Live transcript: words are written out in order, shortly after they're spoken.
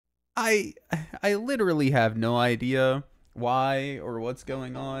I I literally have no idea why or what's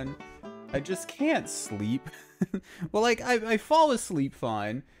going on. I just can't sleep. Well, like, I fall asleep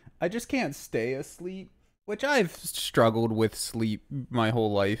fine. I just can't stay asleep, which I've struggled with sleep my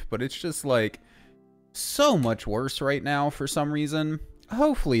whole life, but it's just, like, so much worse right now for some reason.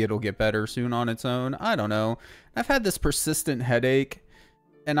 Hopefully it'll get better soon on its own. I don't know. I've had this persistent headache,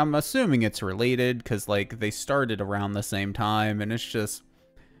 and I'm assuming it's related, because, like, they started around the same time, and it's just,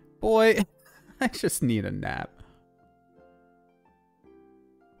 boy, I just need a nap.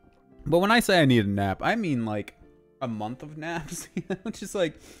 But when I say I need a nap, I mean, like, a month of naps, you know? Just,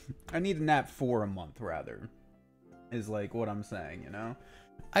 like, I need a nap for a month, rather, is, like, what I'm saying, you know?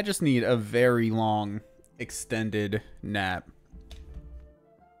 I just need a very long, extended nap.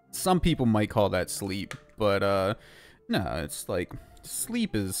 Some people might call that sleep, but, no, it's, like,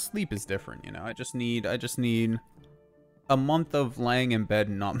 sleep is different, you know? I just need a month of laying in bed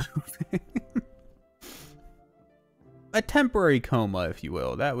and not moving. A temporary coma, if you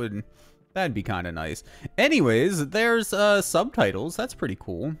will. That'd be kind of nice. Anyways, there's subtitles. That's pretty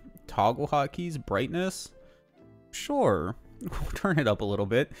cool. Toggle hotkeys, brightness. Sure. We'll turn it up a little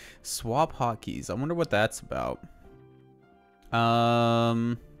bit. Swap hotkeys. I wonder what that's about.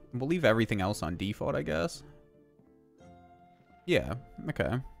 We'll leave everything else on default, I guess. Yeah,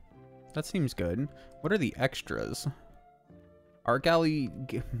 okay. That seems good. What are the extras? Art gallery,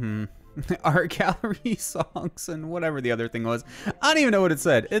 art gallery songs and whatever the other thing was. I don't even know what it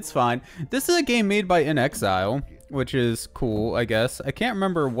said. It's fine. This is a game made by In Exile, which is cool, I guess. I can't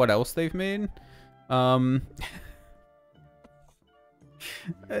remember what else they've made.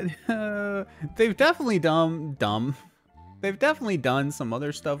 They've definitely They've definitely done some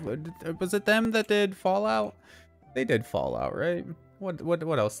other stuff. Was it them that did Fallout? They did Fallout, right?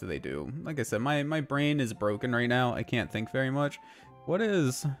 What else do they do? Like I said, my brain is broken right now. I can't think very much. What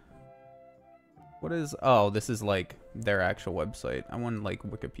is oh, this is like their actual website. I want like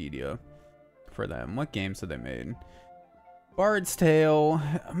Wikipedia for them. What games have they made? Bard's Tale.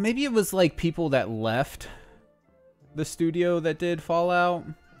 Maybe it was like people that left the studio that did Fallout.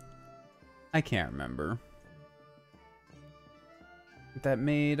 I can't remember. That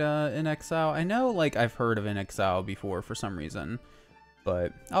made In Exile. I know like I've heard of In Exile before for some reason.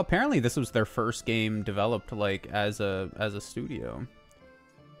 But oh, apparently this was their first game developed like as a studio,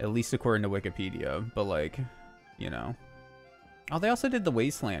 at least according to Wikipedia. But like, you know, oh, they also did the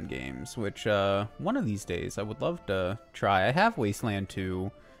Wasteland games, which one of these days I would love to try. I have Wasteland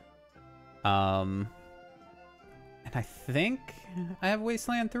 2, and I think I have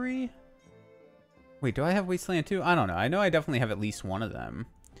Wasteland 3. Wait, do I have Wasteland 2? I don't know. I know I definitely have at least one of them.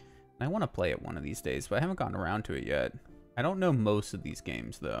 And I want to play it one of these days, but I haven't gotten around to it yet. I don't know most of these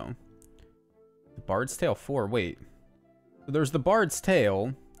games, though. The Bard's Tale 4. Wait. There's the Bard's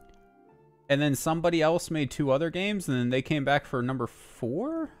Tale. And then somebody else made 2 other games, and then they came back for number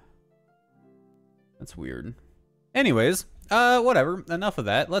 4? That's weird. Anyways, whatever. Enough of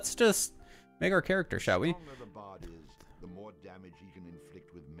that. Let's just make our character, shall we? The more damage he can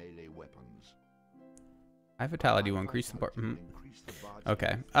inflict with melee weapons. High vitality will increase the bar.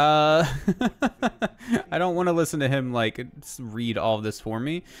 Okay. I don't want to listen to him like read all of this for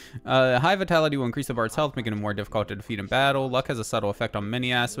me. High vitality will increase the bard's health, making it more difficult to defeat in battle. Luck has a subtle effect on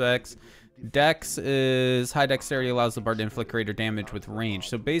many aspects. Dex is high dexterity allows the bard to inflict greater damage with range.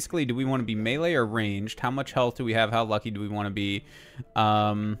 So basically, do we want to be melee or ranged? How much health do we have? How lucky do we want to be?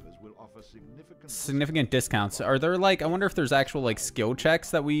 Significant discounts. Are there like, I wonder if there's actual like skill checks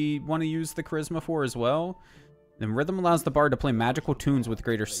that we want to use the charisma for as well. Then rhythm allows the bard to play magical tunes with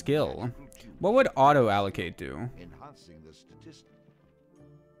greater skill. What would auto allocate do?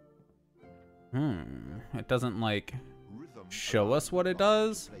 It doesn't like show us what it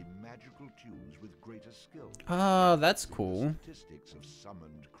does. Oh, that's cool.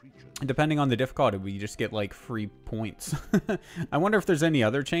 Depending on the difficulty, we just get like free points. I wonder if there's any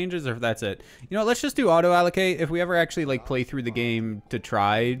other changes or if that's it. You know, let's just do auto allocate. If we ever actually like play through the game to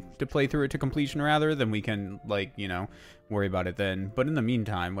try to play through it to completion rather, then we can like, you know, worry about it then. But in the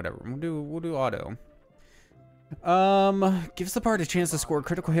meantime, whatever. We'll do auto. Gives the bard a chance to score a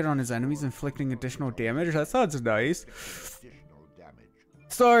critical hit on his enemies, inflicting additional damage. That sounds nice.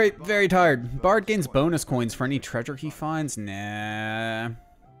 Sorry, very tired. Bard gains bonus coins for any treasure he finds. Nah.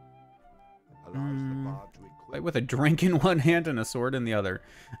 Fight with a drink in one hand and a sword in the other.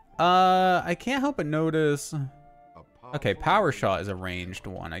 I can't help but notice. Okay, power shot is a ranged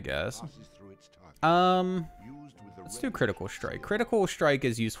one, I guess. Let's do critical strike. Critical strike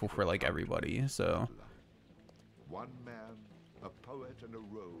is useful for like everybody, so.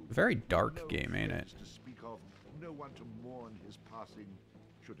 Very dark game, ain't it?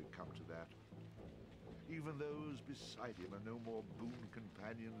 should it come to that. Even those beside him are no more boon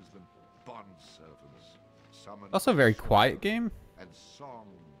companions than bond servants. Summoned Also a very by quiet sorrow game. and song,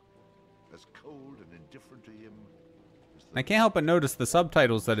 as cold and indifferent to him as the I can't help but notice the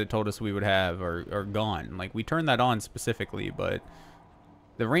subtitles that it told us we would have are gone. Like, we turned that on specifically, but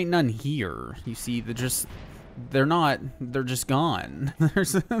there ain't none here. You see, they're just gone.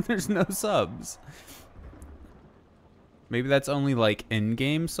 There's no subs. Maybe that's only like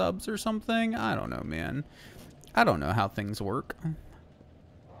in-game subs or something. I don't know, man. I don't know how things work.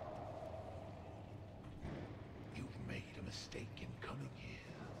 You've made a mistake in coming here.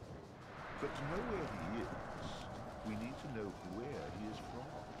 But to know where he is, we need to know where he is from.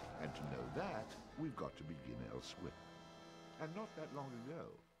 And to know that, we've got to begin elsewhere. And not that long ago.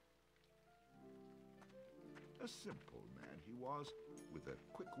 A simple man he was, with a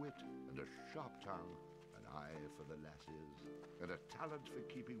quick wit and a sharp tongue, an eye for the lasses, and a talent for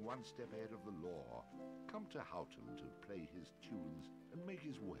keeping one step ahead of the law, come to Houghton to play his tunes and make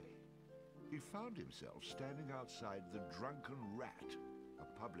his way. He found himself standing outside the Drunken Rat,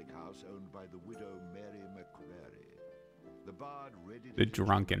 a public house owned by the widow Mary McCrary. The bard ready The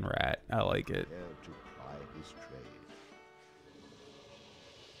Drunken Rat. I like it. to ply his trade.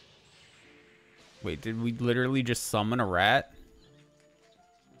 Wait, did we literally just summon a rat?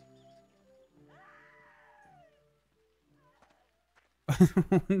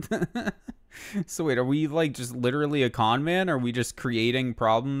 So wait, are we like just literally a con man? Are we just creating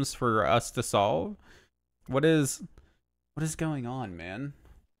problems for us to solve? What is going on, man?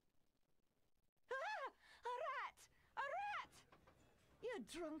 Ah! A rat! A rat! You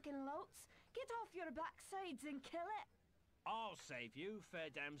drunken louts! Get off your backsides and kill it! I'll save you, fair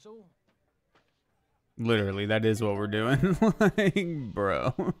damsel. Literally, that is what we're doing. Like,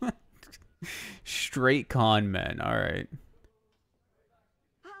 bro. Straight con men, alright.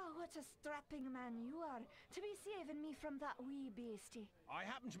 Ah, what a strapping man you are, to be saving me from that wee beastie. I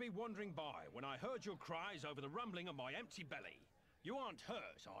happened to be wandering by when I heard your cries over the rumbling of my empty belly. You aren't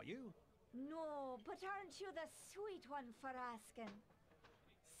hurt, are you? No, but aren't you the sweet one for asking?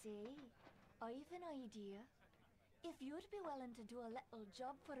 Say, I've an idea. If you'd be willing to do a little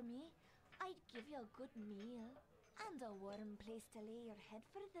job for me, I'd give you a good meal and a warm place to lay your head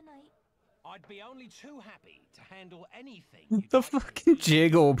for the night. I'd be only too happy to handle anything. you'd The like me fucking to.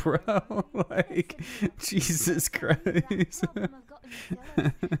 jiggle, bro. Like, Jesus Christ.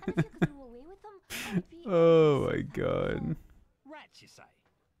 Oh my god. Rats, you say?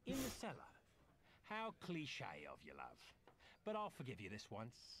 In the cellar? How cliche of you, love. But I'll forgive you this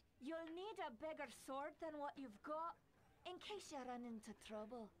once. You'll need a bigger sword than what you've got, in case you run into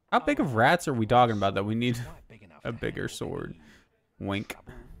trouble. How big of rats are we talking about that we need Quite big enough a to bigger handle sword? any Wink.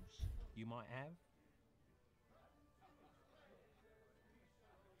 troubles you might have.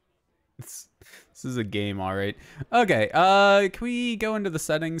 This is a game, all right. Okay, can we go into the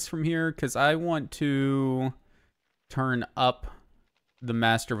settings from here? Because I want to turn up the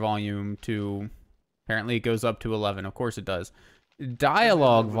master volume to, apparently it goes up to 11. Of course it does.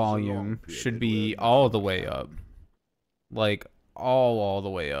 Dialogue volume should be all the way up. Like, all the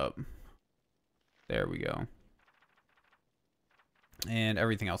way up. There we go. And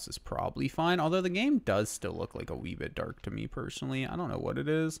everything else is probably fine. Although the game does still look like a wee bit dark to me personally. I don't know what it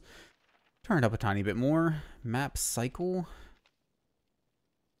is. Turn it up a tiny bit more. Map cycle.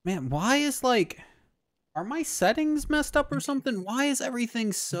 Man, why is like... Are my settings messed up or something? Why is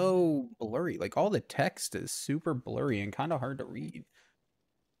everything so blurry? Like, all the text is super blurry and kind of hard to read.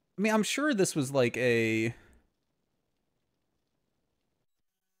 I mean, I'm sure this was like a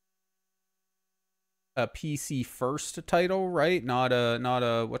PC first title, right? Not a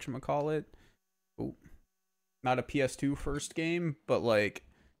whatchamacallit? Oh, not a PS2 first game, but like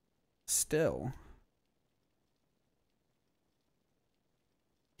still.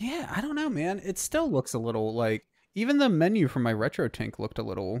 Yeah, I don't know, man. It still looks a little like, even the menu for my retro tank looked a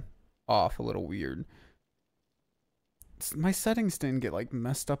little off, a little weird. My settings didn't get like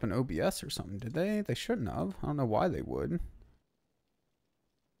messed up in OBS or something, did they? They shouldn't have. I don't know why they would.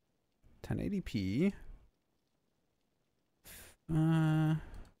 1080p.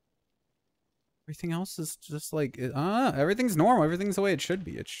 Everything else is just like, everything's normal. Everything's the way it should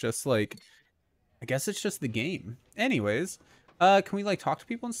be. It's just like, I guess it's just the game. Anyways, can we like talk to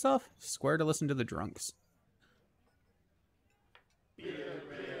people and stuff? Square to listen to the drunks.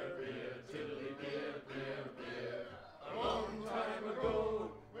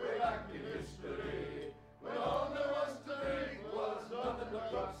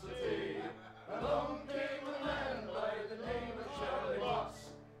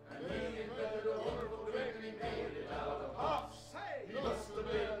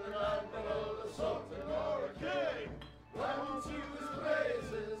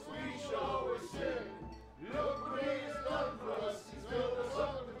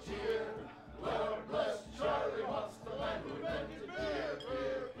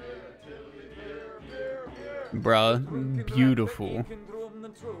 Bruh, beautiful.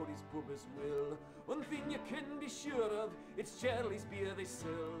 One thing you can be sure of, it's Charlie's beer they sell.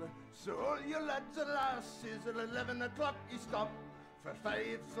 So all you lads and lasses at 11 o'clock you stop for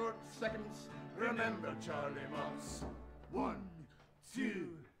 5 short seconds. Remember Charlie Moss. 1, 2,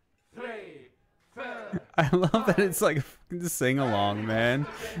 3, 4. I love that it's like a sing along, man.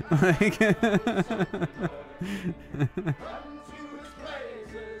 Like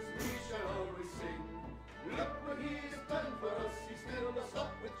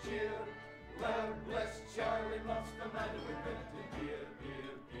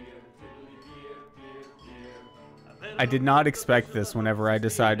I did not expect this whenever I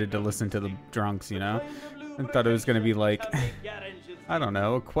decided to listen to the drunks, you know? I thought it was gonna be like, I don't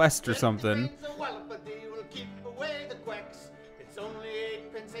know, a quest or something. It's only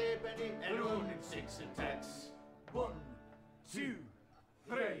 8 pence halfpenny and only 6 in tax. 1, 2,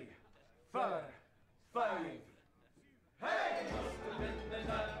 3, 4, 5.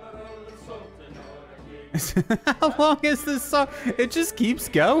 How long is this song? It just keeps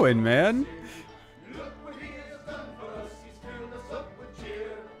going, man.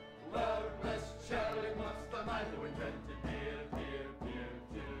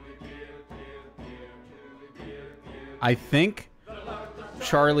 I think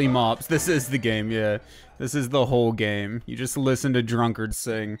Charlie Mops. This is the game, yeah. This is the whole game. You just listen to drunkards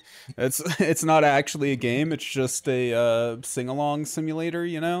sing. It's not actually a game. It's just a sing-along simulator,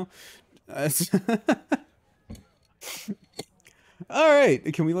 you know. All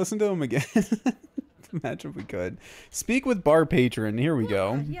right, can we listen to him again? Imagine if we could. Speak with bar patron. Here we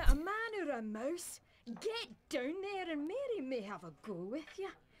go. Yeah, a man or a mouse. Get down there and Mary may have a go with you.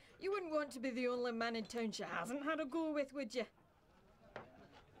 You wouldn't want to be the only man in town she hasn't had a go with, would you?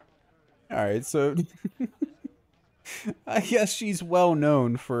 Alright, so I guess she's well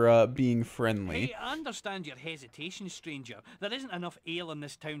known for being friendly. Hey, I understand your hesitation, stranger. There isn't enough ale in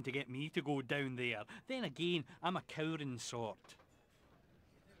this town to get me to go down there. Then again, I'm a cowering sort.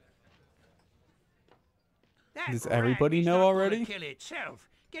 Does everybody know already? Kill itself.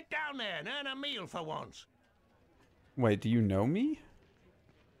 Get down there and earn a meal for once. Wait, do you know me?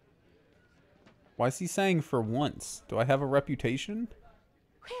 Why is he saying for once? Do I have a reputation?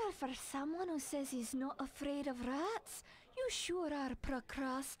 Well, for someone who says he's not afraid of rats, you sure are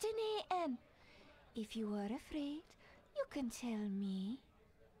procrastinating. If you are afraid, you can tell me.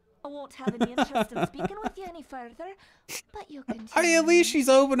 I won't have any interest in speaking with you any further, but you can tell At least she's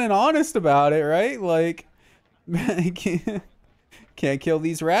open and honest about it, right? Like, can't kill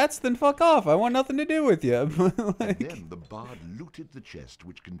these rats? Then fuck off. I want nothing to do with you. And then the bard looted the chest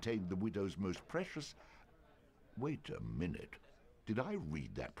which contained the widow's most precious... Wait a minute. Did I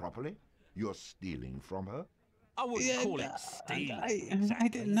read that properly? You're stealing from her? I wouldn't call it stealing. I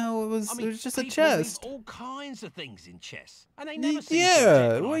didn't know it was. I mean, it was just a people leave chest. all kinds of things in chests, and they never seem to Yeah,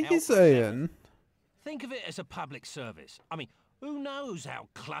 object when what I are you help them. saying? Think of it as a public service. I mean, who knows how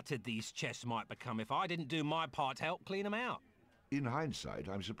cluttered these chests might become if I didn't do my part to help clean them out. In hindsight,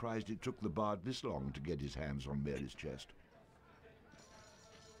 I'm surprised it took the bard this long to get his hands on Mary's chest.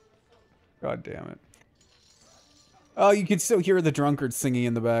 God damn it. Oh, you can still hear the drunkard singing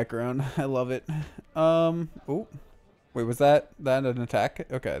in the background. I love it. Oh. Wait, was that an attack?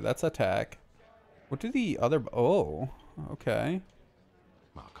 Okay, that's attack. What do the other... Oh, okay.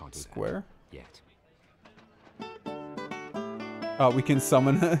 Well, I can't do Square? that yet. Oh, we can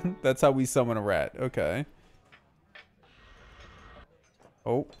summon... That's how we summon a rat. Okay.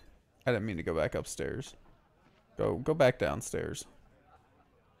 Oh, I didn't mean to go back upstairs. Go back downstairs.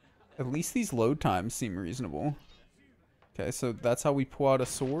 At least these load times seem reasonable. Okay, so that's how we pull out a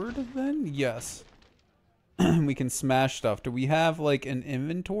sword then? Yes. We can smash stuff. Do we have like an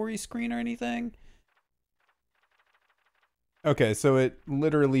inventory screen or anything? Okay, so it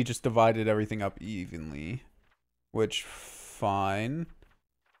literally just divided everything up evenly. Which, fine.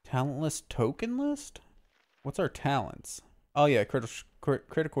 Talent list, token list? What's our talents? Oh yeah,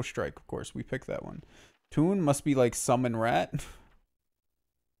 critical strike, of course. We picked that one. Toon must be like summon rat.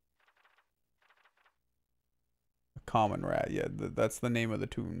 Common rat, yeah, that's the name of the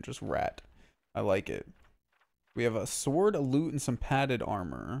toon, just rat. I like it. We have a sword, a loot, and some padded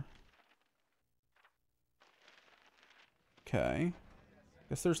armor. Okay.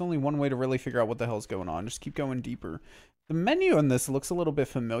 Guess there's only one way to really figure out what the hell's going on. Just keep going deeper. The menu on this looks a little bit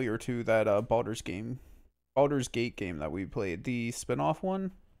familiar to that Baldur's Gate game that we played. The spin-off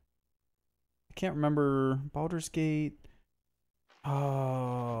one? I can't remember. Baldur's Gate.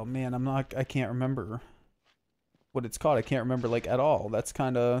 Oh, man, I can't remember what it's called. I can't remember like at all. That's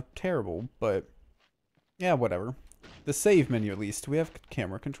kind of terrible, but yeah, whatever. The save menu at least. Do we have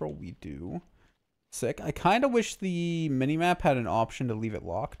camera control? We do. Sick. I kind of wish the minimap had an option to leave it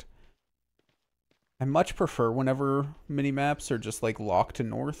locked. I much prefer whenever minimaps are just like locked to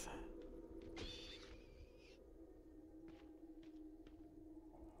north.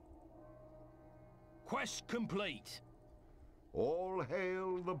 Quest complete. All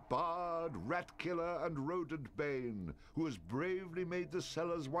hail the bard, rat killer, and rodent bane, who has bravely made the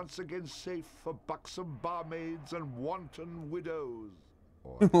cellars once again safe for buxom barmaids and wanton widows.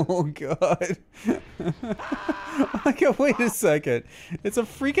 Oh god. Okay, wait a second. It's a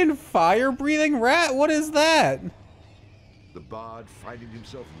freaking fire-breathing rat? What is that? The bard, finding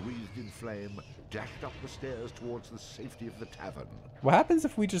himself wreathed in flame, dashed up the stairs towards the safety of the tavern. What happens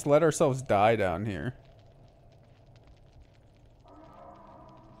if we just let ourselves die down here?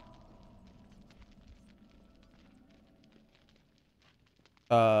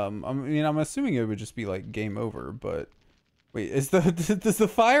 I mean, I'm assuming it would just be like game over, but wait, does the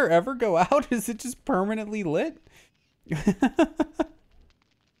fire ever go out? Is it just permanently lit? Are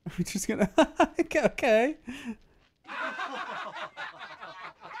we just gonna okay.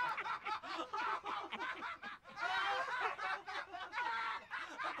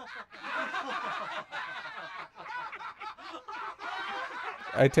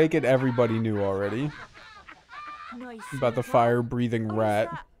 I take it everybody knew already Nice about the job. fire-breathing Or is rat.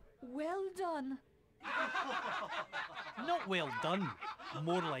 that well done. Not well done.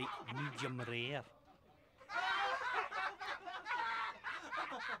 More like medium rare.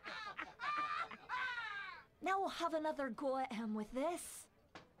 Now we'll have another go at him with this.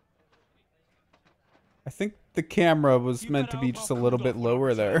 I think the camera was You meant to better be hope just a I've little cooled bit off when I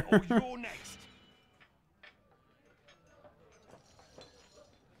lower there. return, or you're next.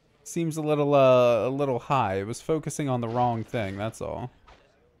 Seems a little high. It was focusing on the wrong thing, that's all.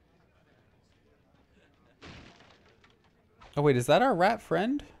 Oh wait, is that our rat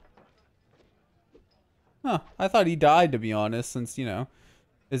friend? Huh, I thought he died, to be honest, since, you know,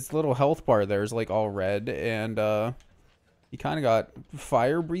 his little health bar there is like all red, and he kind of got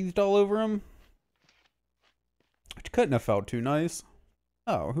fire breathed all over him. Which couldn't have felt too nice.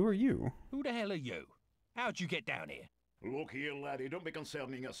 Oh, who are you? Who the hell are you? How'd you get down here? Look here, laddie, don't be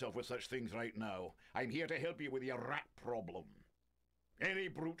concerning yourself with such things right now. I'm here to help you with your rat problem. Any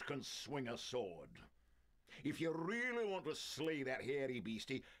brute can swing a sword. If you really want to slay that hairy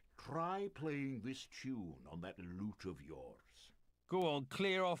beastie, try playing this tune on that lute of yours. Go on,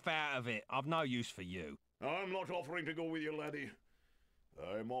 clear off out of it. I've no use for you. I'm not offering to go with you, laddie.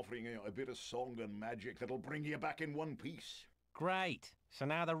 I'm offering you a bit of song and magic that'll bring you back in one piece. Great. So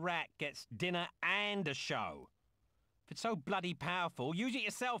now the rat gets dinner and a show. If it's so bloody powerful, use it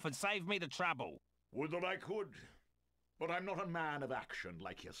yourself and save me the trouble. Would that I could, but I'm not a man of action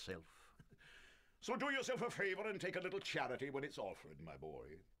like yourself. So do yourself a favor and take a little charity when it's offered, my boy.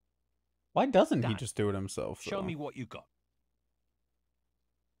 Why doesn't he Done. just do it himself, Show though? me what you got.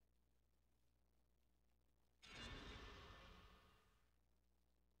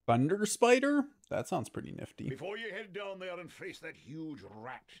 Thunder Spider? That sounds pretty nifty. Before you head down there and face that huge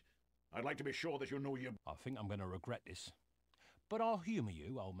rat, I'd like to be sure that you know you... I think I'm going to regret this. But I'll humour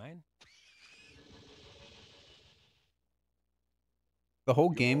you, old man. The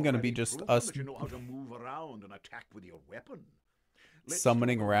whole game You've gonna be already just proven us that you know how to move around and attack with your weapon. Let's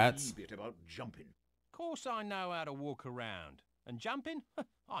summoning talk a rats. wee bit about jumping. Of course I know how to walk around. And jumping? I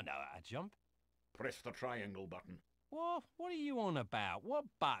know how to jump. Press the triangle button. What? What are you on about? What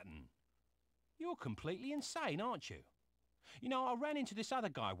button? You're completely insane, aren't you? You know, I ran into this other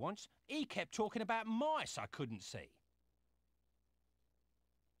guy once. He kept talking about mice I couldn't see.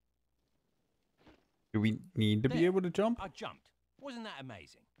 Do we need to be There. able to jump? I jumped. Wasn't that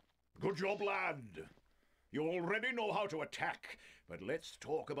amazing? Good job, lad. You already know how to attack, but let's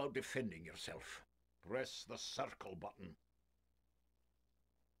talk about defending yourself. Press the circle button.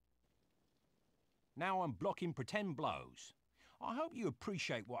 Now I'm blocking pretend blows. I hope you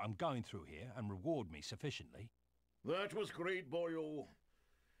appreciate what I'm going through here and reward me sufficiently. That was great, boyo.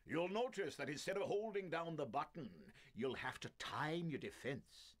 You'll notice that instead of holding down the button, you'll have to time your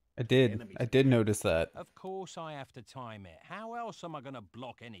defense. I did notice that. Of course I have to time it. How else am I going to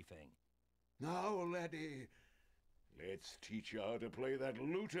block anything? Now, laddie, let's teach you how to play that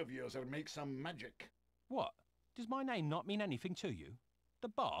lute of yours and make some magic. What? Does my name not mean anything to you? The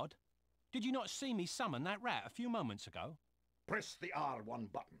Bard? Did you not see me summon that rat a few moments ago? Press the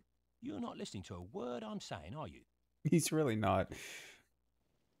R1 button. You're not listening to a word I'm saying, are you? He's really not.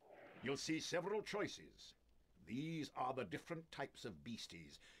 You'll see several choices. These are the different types of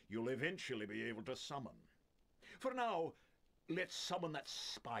beasties you'll eventually be able to summon. For now, let's summon that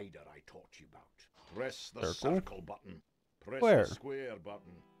spider I taught you about. Press the Circle? circle button. Press Where? the square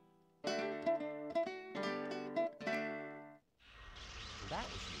button. That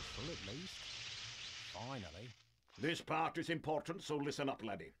was useful, at least. Finally. This part is important, so listen up,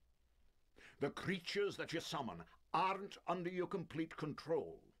 laddie. The creatures that you summon aren't under your complete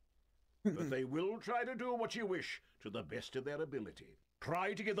control. But they will try to do what you wish to the best of their ability.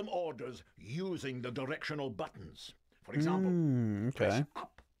 Try to give them orders using the directional buttons. For example, press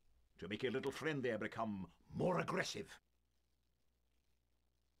up to make your little friend there become more aggressive.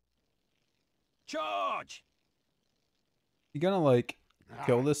 Charge! You gonna, like,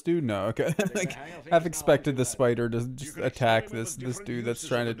 kill this dude? No, okay. Like, I've expected the spider to just attack this dude that's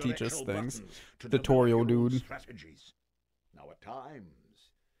trying to teach us things. Tutorial dude. Strategies. Now at times,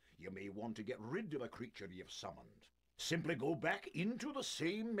 you may want to get rid of a creature you've summoned. Simply go back into the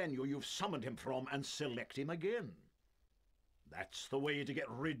same menu you've summoned him from and select him again. That's the way to get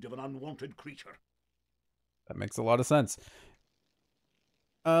rid of an unwanted creature. That makes a lot of sense.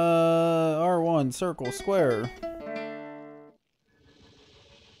 R1, circle, square.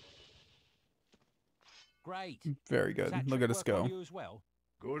 Great. Very good. Look at us go. Well?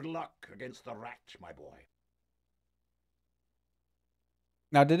 Good luck against the rat, my boy.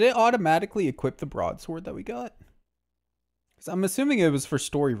 Now, did it automatically equip the broadsword that we got? Because I'm assuming it was for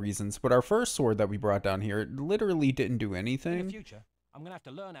story reasons, but our first sword that we brought down here, it literally didn't do anything. In the future, I'm going to have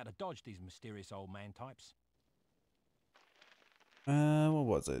to learn how to dodge these mysterious old man types. What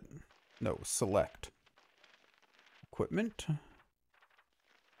was it? No, select. Equipment?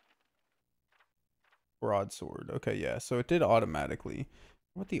 Broadsword. Okay, yeah, so it did automatically.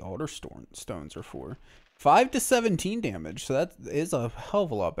 What the altar stones are for. 5 to 17 damage, so that is a hell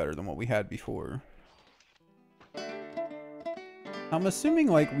of a lot better than what we had before. I'm assuming,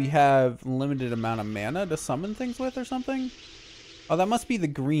 like, we have limited amount of mana to summon things with or something. Oh, that must be the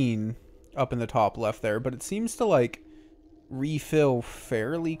green up in the top left there, but it seems to, like, refill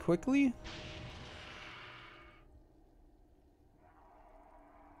fairly quickly.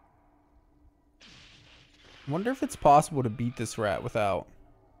 I wonder if it's possible to beat this rat without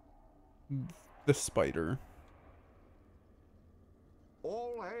the spider.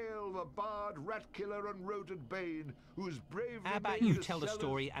 All hail the bard, rat killer, and rodent bane, whose brave. How about you tell the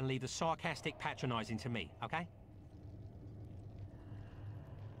story and leave the sarcastic patronizing to me, okay?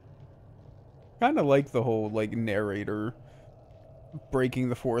 Kind of like the whole, like, narrator breaking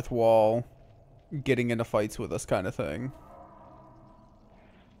the fourth wall, getting into fights with us kind of thing.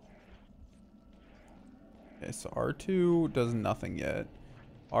 Okay, so R2 does nothing yet.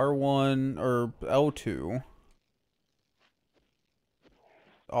 R1 or L2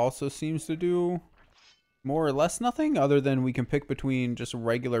 also seems to do more or less nothing, other than we can pick between just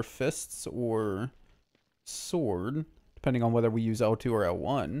regular fists or sword, depending on whether we use L2 or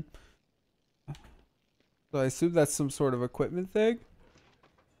L1. So I assume that's some sort of equipment thing.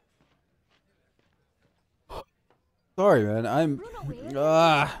 Sorry, man. I'm...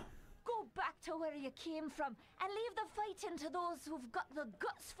 Go back to where you came from and leave the fighting to those who've got the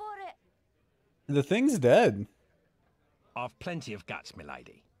guts for it. The thing's dead. I've plenty of guts,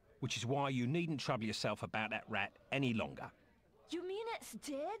 milady, which is why you needn't trouble yourself about that rat any longer. You mean it's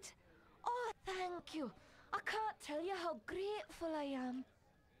dead? Oh, thank you. I can't tell you how grateful I am.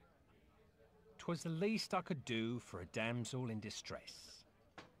 'Twas the least I could do for a damsel in distress.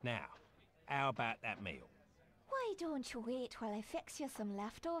 Now, how about that meal? Why don't you wait while I fix you some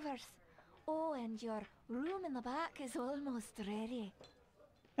leftovers? Oh, and your room in the back is almost ready.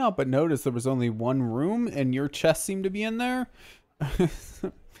 Yeah, but notice there was only one room and your chest seemed to be in there.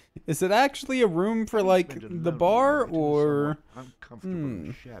 Is it actually a room for, like, the bar, or... Uncomfortable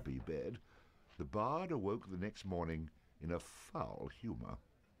and shabby bed. The bard awoke the next morning in a foul humor.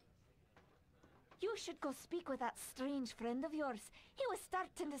 You should go speak with that strange friend of yours. He was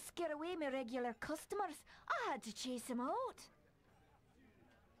starting to scare away my regular customers. I had to chase him out.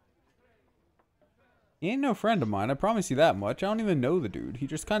 He ain't no friend of mine, I promise you that much. I don't even know the dude. He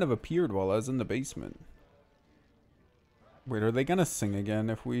just kind of appeared while I was in the basement. Wait, are they gonna sing again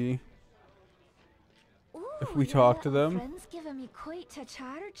if we... Ooh, talk to them? Friend's giving me quite a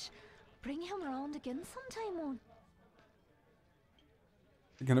charge. Bring him round again sometime, won't?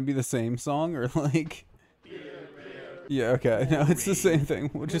 Is it gonna be the same song, or like... Yeah, okay, no, it's the same thing.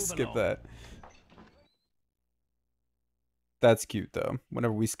 We'll just skip that. That's cute, though.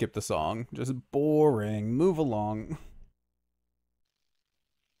 Whenever we skip the song. Just boring. Move along.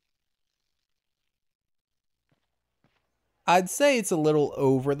 I'd say it's a little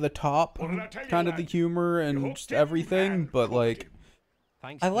over the top, kind of the humor and just everything, but like,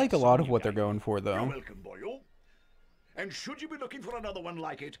 I like a lot of what they're going for, though. You're welcome, boyo. And should you be looking for another one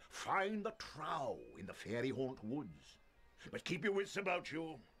like it, find the trow in the fairy haunt woods. But keep your wits about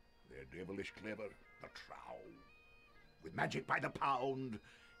you. They're devilish clever, the trow. With magic by the pound,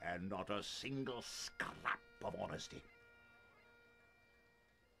 and not a single scrap of honesty.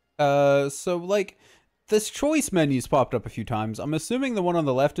 So, like, this choice menu's popped up a few times. I'm assuming the one on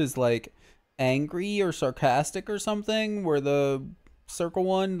the left is, like, angry or sarcastic or something, where the circle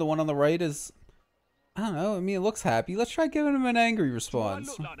one, the one on the right is, I don't know, I mean, it looks happy. Let's try giving him an angry response.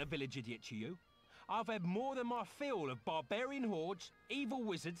 Do I look like a village idiot to you? I've had more than my fill of barbarian hordes, evil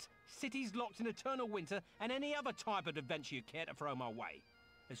wizards, cities locked in eternal winter, and any other type of adventure you care to throw my way.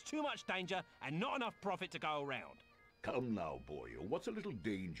 There's too much danger and not enough profit to go around. Come now, boyo, what's a little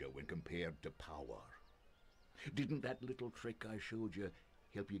danger when compared to power? Didn't that little trick I showed you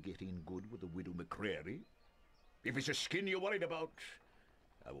help you get in good with the Widow McCrary? If it's a skin you're worried about,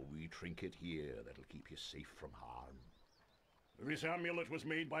 I've a wee trinket here that'll keep you safe from harm. This amulet was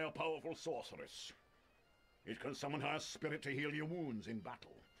made by a powerful sorceress. It can summon her spirit to heal your wounds in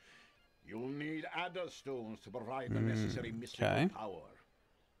battle. You'll need adder stones to provide the necessary mystical power.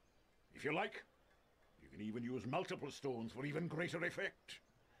 If you like, you can even use multiple stones for even greater effect.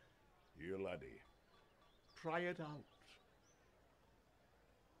 Here, laddie, try it out.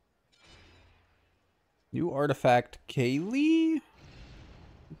 New artifact, Kaylee?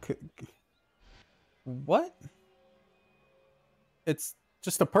 What? It's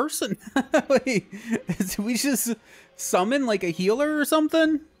just a person? Wait, did we just summon like a healer or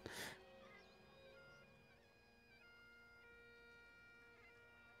something?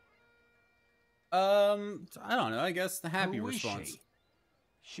 I don't know. I guess the happy response.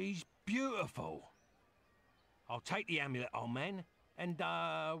 She's beautiful. I'll take the amulet, old man. And,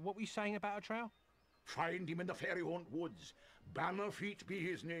 what were you saying about a trail? Find him in the Fairy Haunt Woods. Bannerfeet be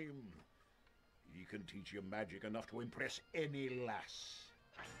his name. He can teach you magic enough to impress any lass.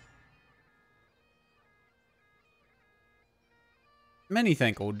 Many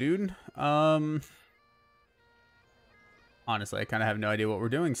thank, old dude. Honestly, I kind of have no idea what we're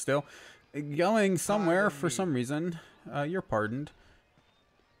doing still. Going somewhere for some reason. You're pardoned.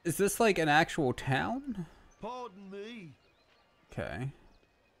 Is this like an actual town? Pardon me. Okay.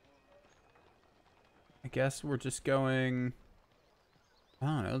 I guess we're just going, I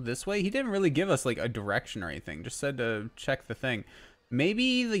don't know, this way? He didn't really give us like a direction or anything. Just said to check the thing.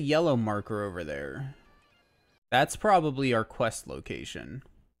 Maybe the yellow marker over there. That's probably our quest location.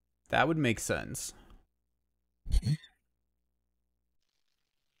 That would make sense.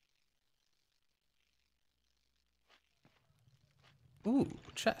 Ooh,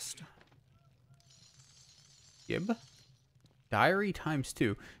 chest. Gib. Diary ×2.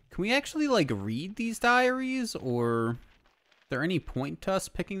 Can we actually, like, read these diaries, or is there any point to us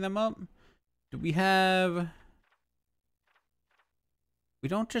picking them up? Do we have... We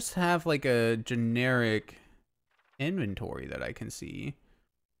don't just have, like, a generic inventory that I can see.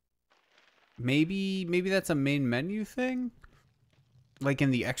 Maybe that's a main menu thing? Like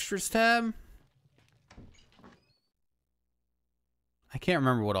in the extras tab? I can't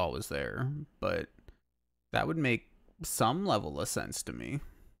remember what all was there, but that would make some level of sense to me.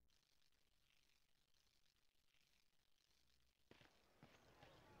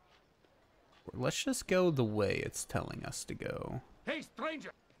 Let's just go the way it's telling us to go. Hey,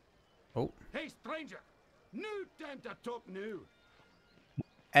 stranger! Oh. Hey, stranger! No time to talk now.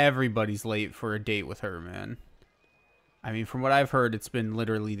 Everybody's late for a date with her, man. I mean, from what I've heard, it's been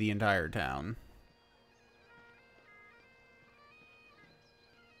literally the entire town.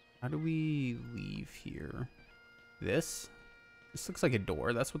 How do we leave here? This? This looks like a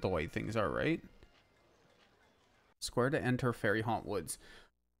door. That's what the white things are, right? Square to enter Fairy Haunt Woods.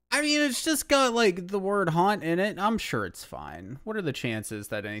 I mean, it's just got, like, the word haunt in it. I'm sure it's fine. What are the chances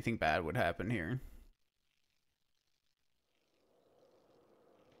that anything bad would happen here?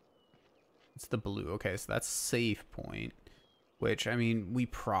 It's the blue. Okay, so that's save point. Which, I mean, we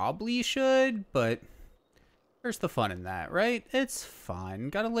probably should, but where's the fun in that, right? It's fine.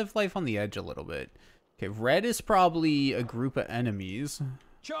 Gotta live life on the edge a little bit. Okay, red is probably a group of enemies.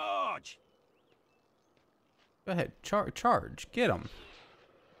 Charge! Go ahead, charge. Get them.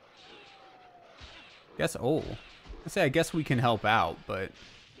 Guess, oh. I guess we can help out, but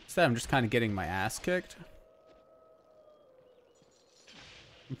instead I'm just kind of getting my ass kicked.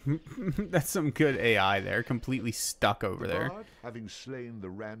 That's some good AI there, completely stuck over there. Bard, having slain the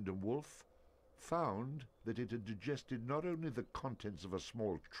random wolf, found that it had digested not only the contents of a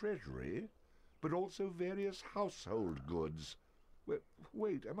small treasury, but also various household goods.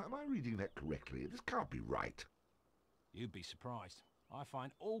 Wait, am I reading that correctly? This can't be right. You'd be surprised. I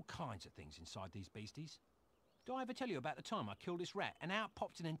find all kinds of things inside these beasties. Do I ever tell you about the time I killed this rat and out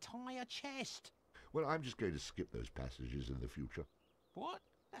popped an entire chest? Well, I'm just going to skip those passages in the future. What?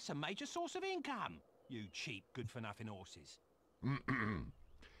 That's a major source of income, you cheap, good-for-nothing horses.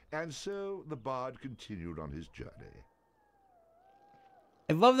 And so the bard continued on his journey.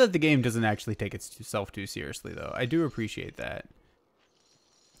 I love that the game doesn't actually take itself too seriously, though. I do appreciate that.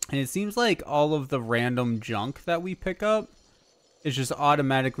 And it seems like all of the random junk that we pick up is just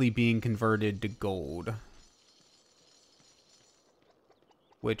automatically being converted to gold.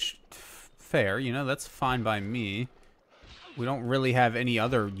 Which, fair, you know, that's fine by me. We don't really have any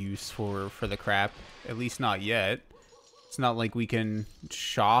other use for the crap, at least not yet. It's not like we can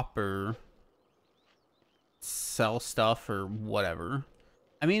shop or sell stuff or whatever.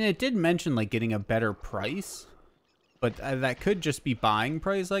 I mean, it did mention, like, getting a better price, but that could just be buying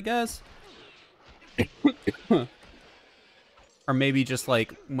price, I guess. Or maybe just,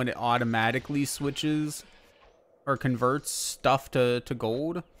 like, when it automatically switches or converts stuff to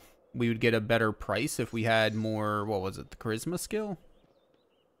gold, we would get a better price if we had more, what was it, the charisma skill?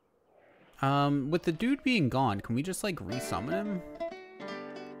 With the dude being gone, can we just, like, resummon him?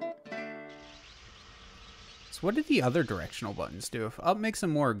 So what did the other directional buttons do? If up makes him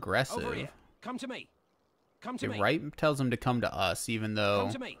more aggressive. Over here. Come to me. Come to me. Right tells him to come to us, even though...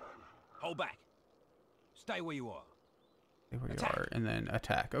 Come to me. Hold back. Stay where you are. Stay where you are, and then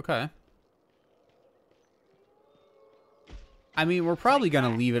attack. Okay. I mean, we're probably going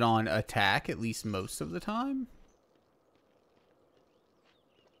to leave it on attack at least most of the time.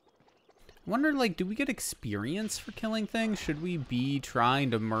 I wonder, like, do we get experience for killing things? Should we be trying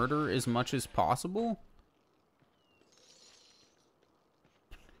to murder as much as possible?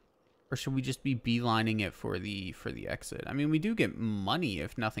 Or should we just be beelining it for the exit? I mean, we do get money,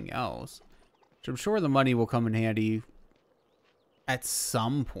 if nothing else. So I'm sure the money will come in handy at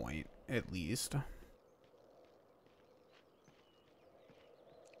some point, at least.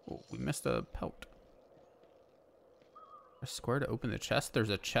 Oh, we missed a pelt. A square to open the chest. There's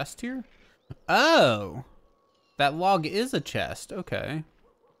a chest here? Oh! That log is a chest. Okay.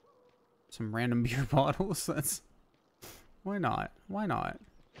 Some random beer bottles. That's... Why not? Why not?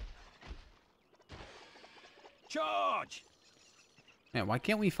 Charge! Man, why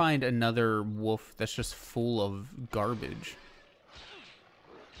can't we find another wolf that's just full of garbage?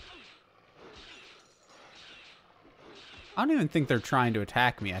 I don't even think they're trying to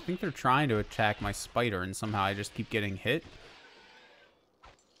attack me. I think they're trying to attack my spider, and somehow I just keep getting hit.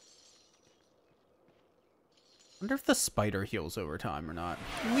 Wonder if the spider heals over time or not.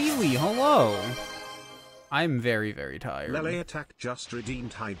 Wee-wee, hello! I'm very, very tired. Melee attack just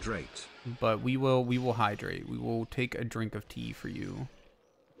redeemed hydrate. But we will hydrate. We will take a drink of tea for you.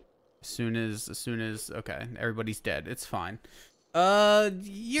 As soon as okay, everybody's dead. It's fine.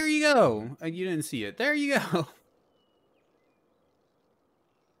 Here you go. You didn't see it. There you go.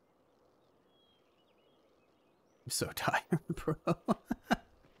 I'm so tired, bro.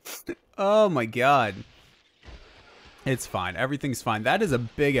 Oh my god. It's fine. Everything's fine. That is a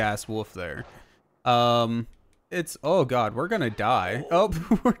big ass wolf there. It's, oh god, we're gonna die. Oh,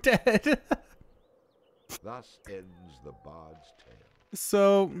 we're dead. Thus ends the bard's tale.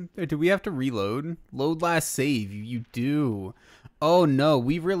 So, do we have to reload? Load last save. You do. Oh no,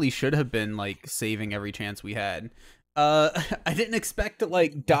 we really should have been, like, saving every chance we had. I didn't expect to,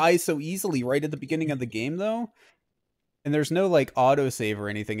 like, die so easily right at the beginning of the game, though. And there's no, like, autosave or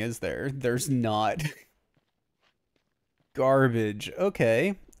anything, is there? There's not. Garbage.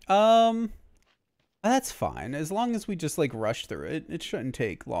 Okay. That's fine. As long as we just, like, rush through it. It shouldn't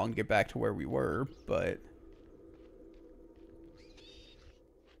take long to get back to where we were, but...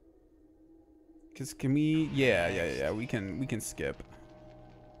 Because can we... Yeah, we can skip.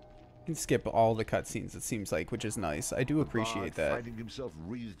 We can skip all the cutscenes, it seems like, which is nice. I do appreciate that. Finding himself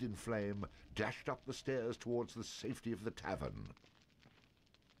wreathed in flame, dashed up the stairs towards the safety of the tavern.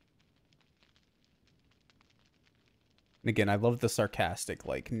 And again, I love the sarcastic,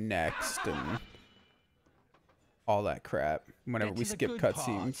 like, next and all that crap. Whenever we skip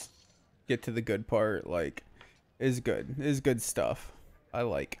cutscenes, get to the good part, like, is good. Is good stuff. I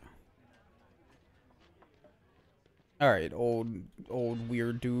like. Alright, old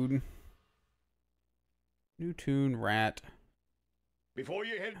weird dude. New tune, rat. Before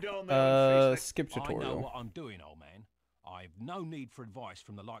you head down there and face skip tutorial. I know what I'm doing, old man. I've no need for advice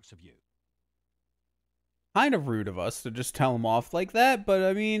from the likes of you. Kind of rude of us to just tell him off like that, but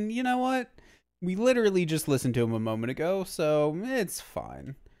I mean, you know what? We literally just listened to him a moment ago, so it's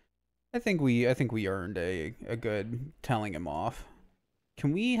fine. I think we earned a good telling him off.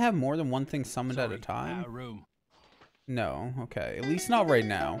 Can we have more than one thing summoned at a time? Out of room. No, okay. At least not right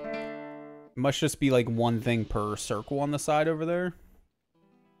now. It must just be like one thing per circle on the side over there.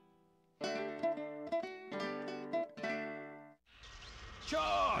 Charge!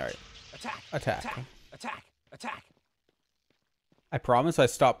 All right. Attack! Attack. Attack! Attack! Attack! I promise I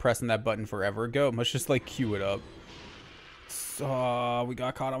stopped pressing that button forever ago. It must just like queue it up. So, we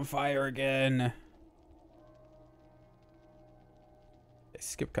got caught on fire again. Okay,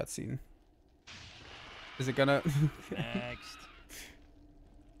 skip cutscene. Is it gonna... Next.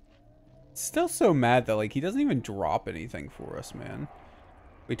 Still so mad that like he doesn't even drop anything for us, man.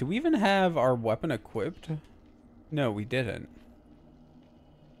 Wait, do we even have our weapon equipped? No, we didn't.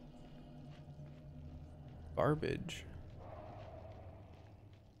 Garbage.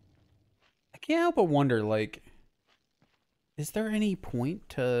 I can't help but wonder, like, is there any point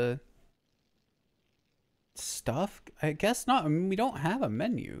to stuff? I guess not. I mean, we don't have a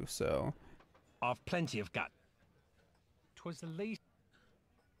menu, so. I've plenty of gut. 'Twas the least.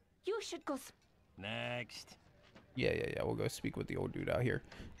 You should go. Next. Yeah. We'll go speak with the old dude out here.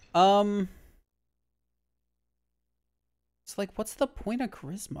 It's like, what's the point of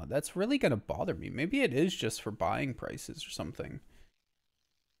charisma? That's really gonna bother me. Maybe it is just for buying prices or something.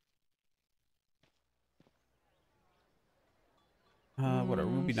 Whatever.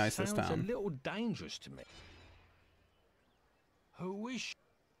 We'll be nice this Sounds time. a little dangerous to me. Who is?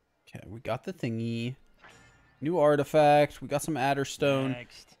 Okay, we got the thingy. New artifact. We got some Adderstone.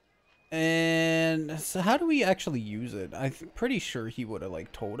 Next. And so how do we actually use it? I'm pretty sure he would have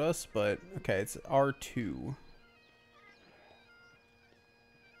like told us, but okay, it's R2.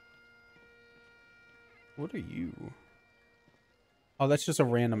 What are you? Oh, that's just a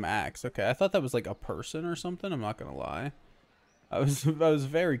random axe. Okay, I thought that was like a person or something. I'm not gonna lie. I was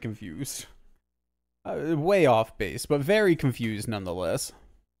very confused. Way off base, but very confused nonetheless.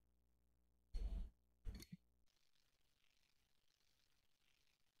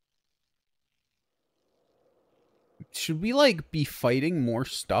 Should we like be fighting more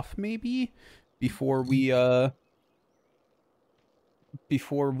stuff maybe before we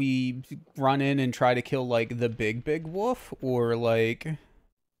run in and try to kill like the big wolf, or like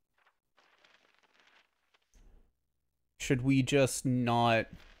should we just not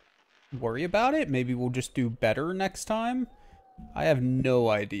worry about it? Maybe we'll just do better next time. I have no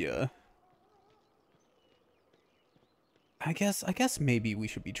idea. I guess maybe we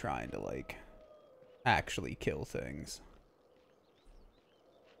should be trying to like actually kill things.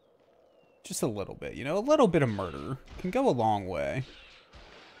 Just a little bit, you know, a little bit of murder can go a long way.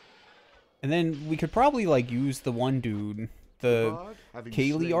 And then we could probably like use the one dude, the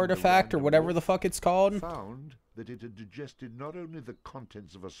Kaylee artifact or whatever the fuck it's called. Found that it had digested not only the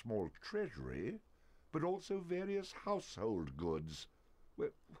contents of a small treasury, but also various household goods.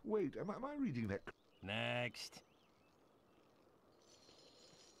 Wait, am I reading that? Next.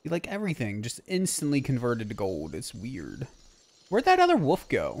 Like everything just instantly converted to gold. It's weird. Where'd that other wolf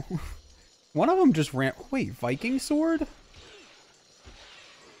go? One of them just ran. Wait, Viking sword?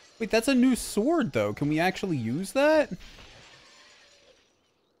 Wait, that's a new sword though. Can we actually use that?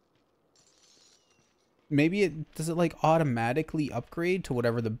 Maybe does it like automatically upgrade to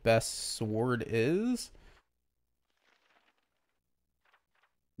whatever the best sword is?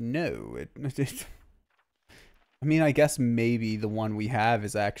 No, it I mean, I guess maybe the one we have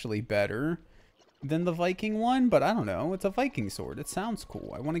is actually better than the Viking one, but I don't know. It's a Viking sword. It sounds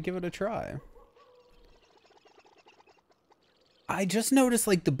cool. I want to give it a try. I just noticed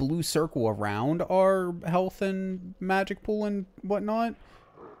like the blue circle around our health and magic pool and whatnot.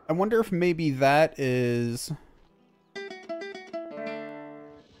 I wonder if maybe that is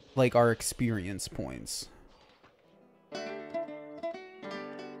like our experience points.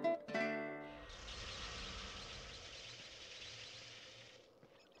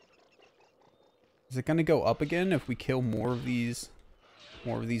 Is it gonna go up again if we kill more of these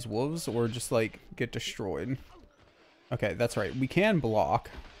wolves, or just like get destroyed? Okay, that's right. We can block.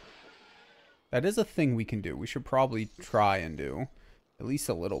 That is a thing we can do. We should probably try and do at least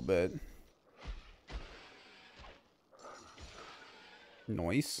a little bit.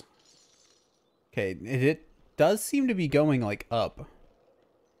 Noise. Okay, it does seem to be going like up.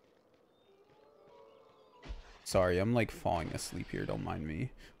 Sorry, I'm like falling asleep here. Don't mind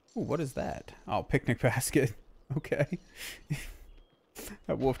me. Ooh, what is that? Oh, picnic basket. Okay.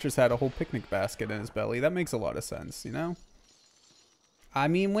 That wolf just had a whole picnic basket in his belly. That makes a lot of sense, you know? I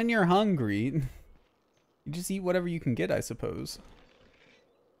mean, when you're hungry, you just eat whatever you can get, I suppose.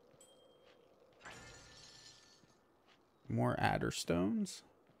 More Adderstones.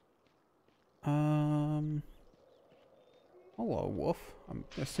 Hello, wolf. I'm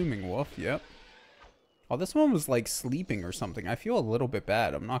assuming wolf, yep. Oh, this one was like sleeping or something. I feel a little bit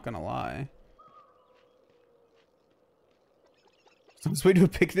bad, I'm not gonna lie. So I was way to a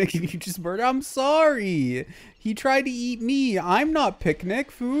picnic and you just murdered. I'm sorry. He tried to eat me. I'm not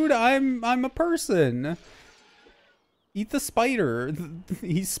picnic food. I'm a person. Eat the spider.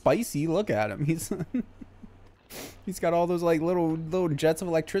 He's spicy. Look at him. He's got all those like little jets of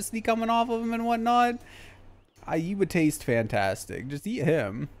electricity coming off of him and whatnot. You would taste fantastic. Just eat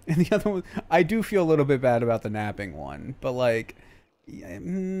him. And the other one, I do feel a little bit bad about the napping one, but like,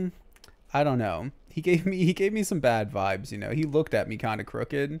 I don't know. He gave me some bad vibes, you know. He looked at me kind of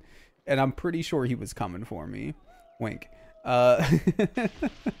crooked, and I'm pretty sure he was coming for me. Wink.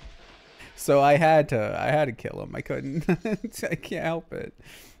 So I had to kill him. I couldn't. I can't help it,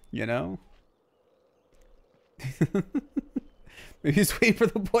 you know. Maybe he's waiting for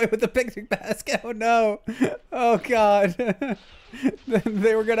the boy with the picnic basket. Oh no. Oh god.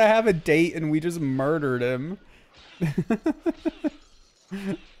 They were gonna have a date and we just murdered him.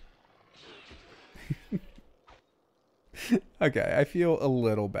 Okay, I feel a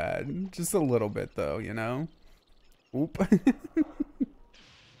little bad. Just a little bit though, you know? Oop.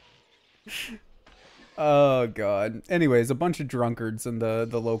 Oh god. Anyways, a bunch of drunkards in the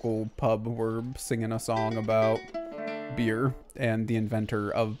local pub were singing a song about beer and the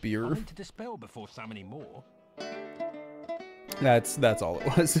inventor of beer. I went to dispel before so many more. That's all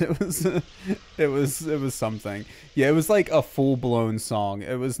it was. It was something. Yeah, it was like a full-blown song.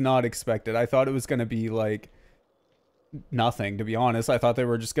 It was not expected. I thought it was gonna be like nothing, to be honest. I thought they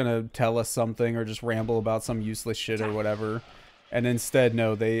were just gonna tell us something or just ramble about some useless shit or whatever. And instead,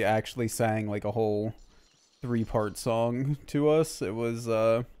 no, they actually sang like a whole 3-part song to us. It was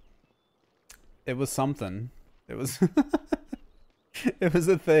something. It was it was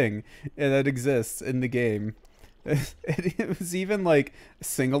a thing that exists in the game. It was even like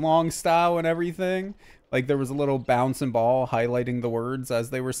sing-along style and everything. Like there was a little bouncing ball highlighting the words as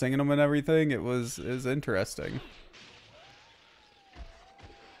they were singing them and everything. It was interesting.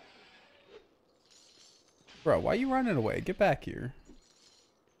 Bro, why are you running away? Get back here.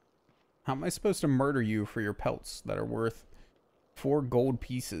 How am I supposed to murder you for your pelts that are worth 4 gold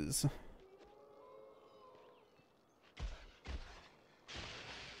pieces?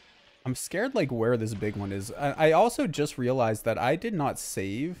 I'm scared like where this big one is. I also just realized that I did not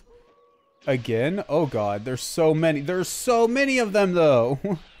save again. Oh god, there's so many. There's so many of them though.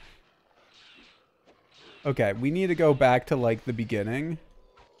 Okay, we need to go back to like the beginning.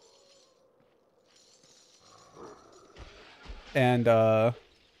 And the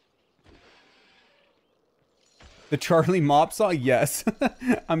Charlie Mop song? Yes.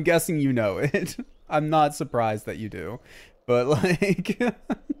 I'm guessing you know it. I'm not surprised that you do. But like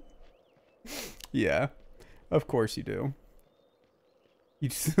yeah. Of course you do. You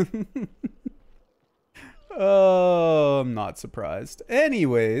just Oh, I'm not surprised.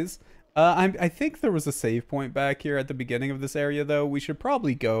 Anyways, I think there was a save point back here at the beginning of this area though. We should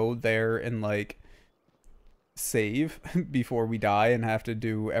probably go there and like save before we die and have to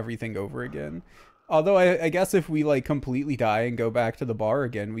do everything over again. Although I guess if we like completely die and go back to the bar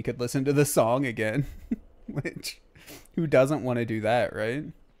again, we could listen to the song again. Which, who doesn't want to do that, right?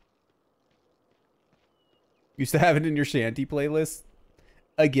 Used to have it in your shanty playlist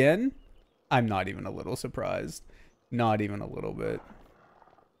again. I'm not even a little surprised. Not even a little bit.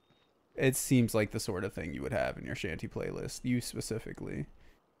 It seems like the sort of thing you would have in your shanty playlist. You specifically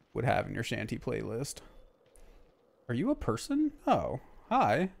would have in your shanty playlist. Are you a person? Oh,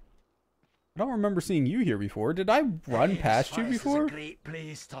 hi. I don't remember seeing you here before. Did I run past you before? It's a great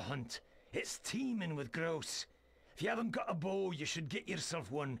place to hunt. It's teeming with grouse. If you haven't got a bow, you should get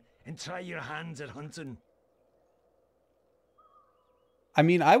yourself one and try your hands at hunting. I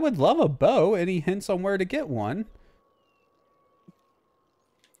mean, I would love a bow. Any hints on where to get one?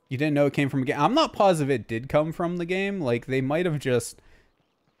 You didn't know it came from a game? I'm not positive it did come from the game. Like, they might have just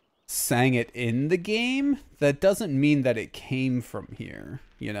sang it in the game. That doesn't mean that it came from here,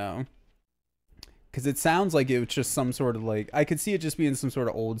 you know? Because it sounds like it was just some sort of, like... I could see it just being some sort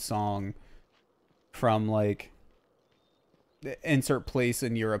of old song from, like... insert place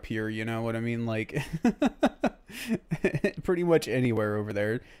in Europe here, you know what I mean? Like... pretty much anywhere over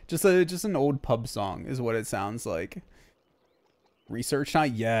there. Just an old pub song is what it sounds like. Research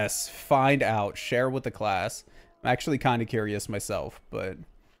time? Yes. Find out. Share with the class. I'm actually kind of curious myself, but...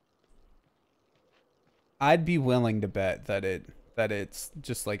 I'd be willing to bet that it's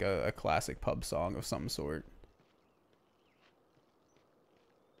just like a classic pub song of some sort.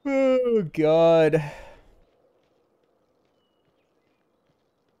 Oh god.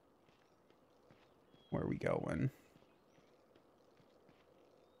 Where are we going?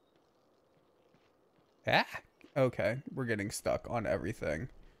 Ah, okay. We're getting stuck on everything.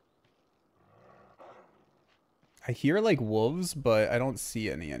 I hear like wolves, but I don't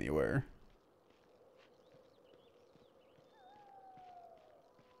see any anywhere.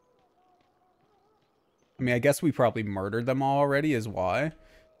 I mean, I guess we probably murdered them all already is why.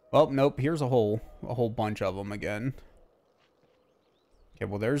 Well, nope, here's a whole bunch of them again. Okay,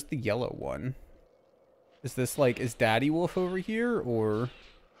 well, there's the yellow one. Is this like, is Daddy Wolf over here, or...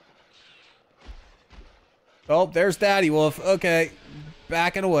 Oh, there's Daddy Wolf. Okay,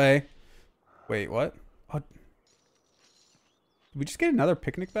 backing away. Wait, what? Oh. Did we just get another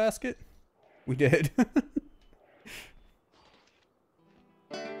picnic basket? We did.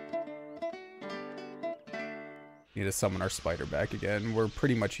 Need to summon our spider back again. We're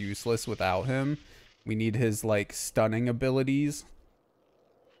pretty much useless without him. We need his, like, stunning abilities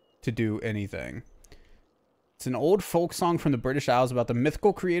to do anything. It's an old folk song from the British Isles about the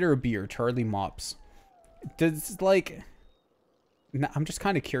mythical creator of beer, Charlie Mops. Does, like... I'm just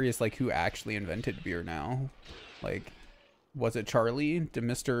kind of curious, like, who actually invented beer now? Like, was it Charlie? Did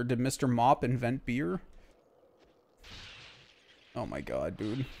Mr. Mop invent beer? Oh my god,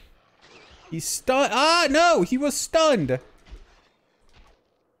 dude. He's stunned. Ah, no! He was stunned!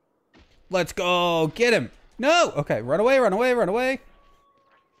 Let's go! Get him! No! Okay, run away, run away, run away.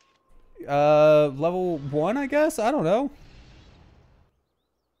 Level 1, I guess? I don't know.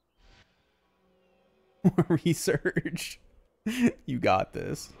 Research. You got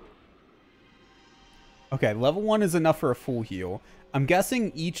this. Okay, level 1 is enough for a full heal. I'm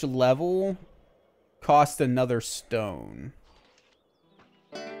guessing each level costs another stone.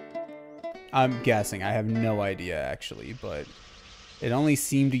 I'm guessing. I have no idea, actually, but it only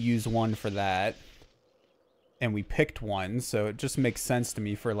seemed to use one for that. And we picked one, so it just makes sense to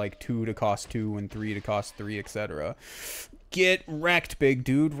me for, like, 2 to cost 2 and 3 to cost 3, etc. Get wrecked, big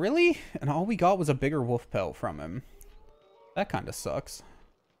dude. Really? And all we got was a bigger wolf pelt from him. That kind of sucks.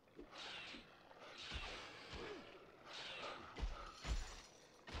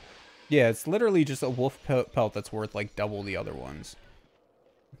 Yeah, it's literally just a wolf pelt that's worth, like, double the other ones.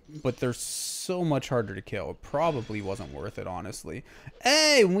 But they're so much harder to kill. It probably wasn't worth it, honestly.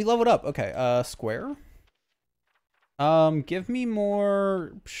 Hey, when we leveled up. Okay, square. Give me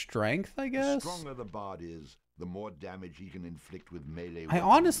more strength, I guess. The stronger the bard is, the more damage he can inflict with melee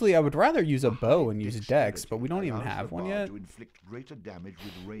I would rather use a bow and use dex, but we don't even have one yet.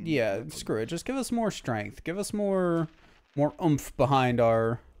 Yeah, screw it. Just give us more strength. Give us more oomph behind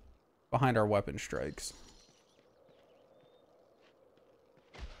our weapon strikes.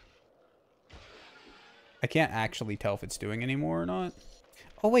 I can't actually tell if it's doing any more or not.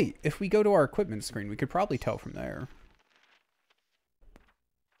 Oh wait, if we go to our equipment screen, we could probably tell from there.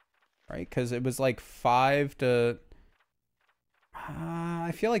 Right? Because it was like 5 to...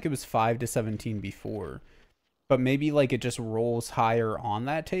 I feel like it was 5 to 17 before. But maybe like it just rolls higher on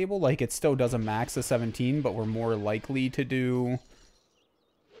that table. Like it still does a max of 17, but we're more likely to do,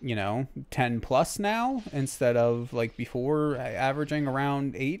 you know, 10 plus now instead of like before averaging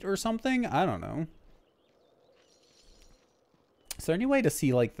around 8 or something. I don't know. Is there any way to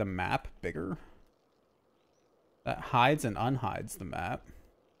see like the map bigger? That hides and unhides the map.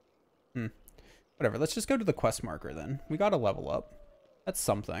 Whatever, let's just go to the quest marker then. We gotta level up. That's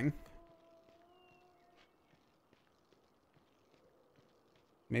something.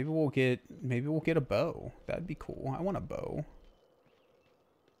 Maybe we'll get a bow. That'd be cool. I want a bow.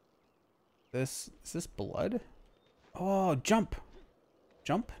 Is this blood? Oh, jump.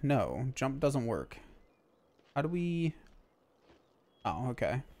 Jump? No, jump doesn't work. How do we... Oh,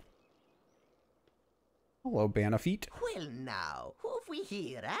 okay. Hello, Banafeet. Well now, who have we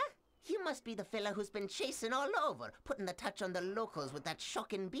here, eh? You must be the fella who's been chasing all over, putting the touch on the locals with that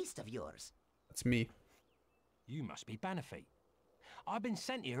shocking beast of yours. That's me. You must be Banafeet. I've been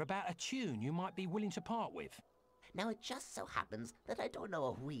sent here about a tune you might be willing to part with. Now it just so happens that I don't know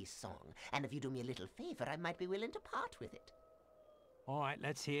a wee song, and if you do me a little favour, I might be willing to part with it. All right,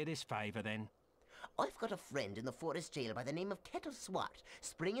 let's hear this favour then. I've got a friend in the forest jail by the name of Kettle Swart.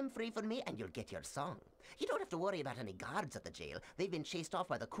 Spring him free for me and you'll get your song. You don't have to worry about any guards at the jail. They've been chased off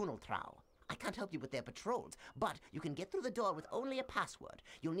by the Kunal Trow. I can't help you with their patrols, but you can get through the door with only a password.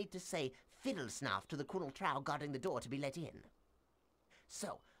 You'll need to say fiddle snuff to the Kunal Trow guarding the door to be let in.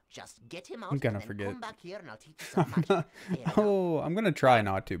 So, just get him out I'm gonna and then forget. come back here and I'll teach you some magic. Oh, I'm gonna try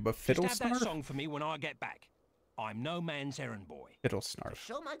not to, but fiddle Just have that snarf? song for me when I get back. I'm no man's errand boy. Fiddle snarf.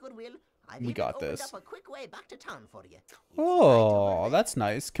 Show my goodwill. I've We even got opened this. up a quick way back to town for you. Oh, that's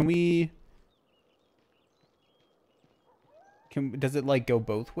nice. Can we... Does it like go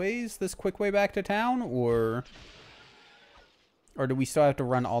both ways, this quick way back to town, or do we still have to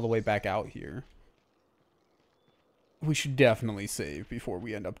run all the way back out here? We should definitely save before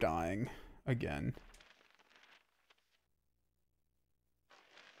we end up dying again.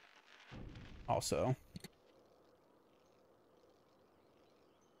 Also.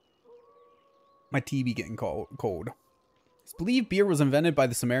 My tea be getting cold. It's believed beer was invented by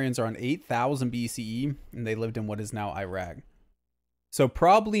the Sumerians around 8000 BCE, and they lived in what is now Iraq. So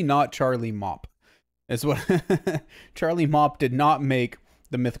probably not Charlie Mop. Is what Charlie Mop did not make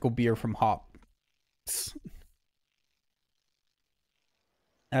the mythical beer from hops.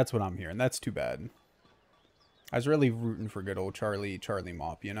 That's what I'm hearing. That's too bad. I was really rooting for good old Charlie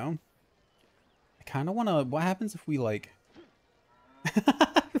Mop, you know? I kind of want to... What happens if we, like...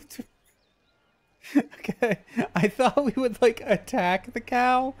 Okay, I thought we would, like, attack the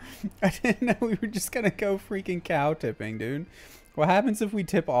cow. I didn't know we were just gonna go freaking cow tipping, dude. What happens if we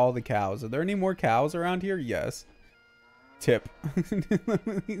tip all the cows? Are there any more cows around here? Yes. Tip.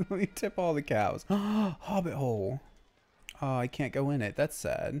 Let me tip all the cows. Hobbit hole. Oh, I can't go in it. That's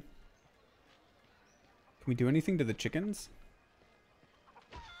sad. Can we do anything to the chickens?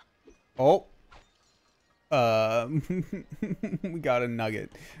 Oh. We got a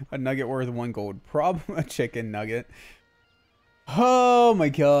nugget. A nugget worth 1 gold. A chicken nugget. Oh my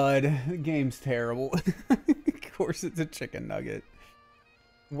god. The game's terrible. Of course it's a chicken nugget.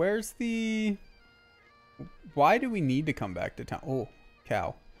 Where's the... Why do we need to come back to town? Oh,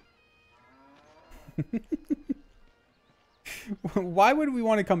 cow. Why would we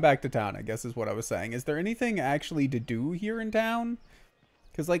want to come back to town, I guess is what I was saying. Is there anything actually to do here in town?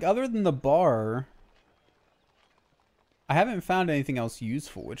 Because, like, other than the bar... I haven't found anything else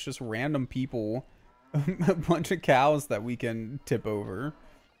useful. It's just random people, a bunch of cows that we can tip over.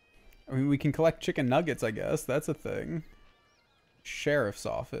 I mean, we can collect chicken nuggets, I guess. That's a thing. Sheriff's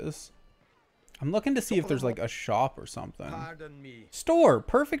office. I'm looking to see if there's like a shop or something. Pardon me. Store.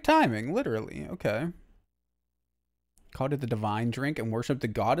 Perfect timing. Literally. Okay. Called it the divine drink and worship the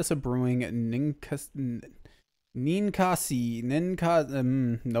goddess of brewing, Ninkasi.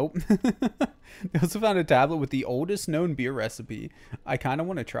 Nope. They also found a tablet with the oldest known beer recipe. I kind of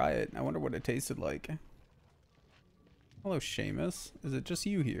want to try it. I wonder what it tasted like. Hello, Seamus. Is it just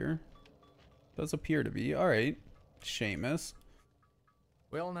you here? Does appear to be. Alright. Seamus.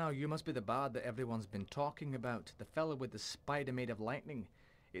 Well, now, you must be the bard that everyone's been talking about. The fellow with the spider made of lightning.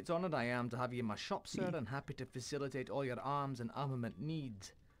 It's honored I am to have you in my shop, sir, and happy to facilitate all your arms and armament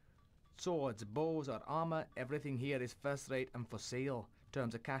needs. Swords, bows, or armor, everything here is first rate and for sale.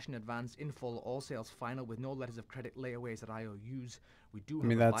 Terms of cash in advance, in full, all sales final with no letters of credit, layaways, or IOUs. We do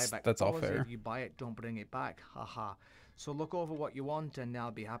have a buyback that's all policy. fair. If you buy it, don't bring it back. Haha. So look over what you want and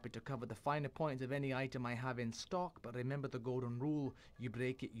I'll be happy to cover the finer points of any item I have in stock, but remember the golden rule, you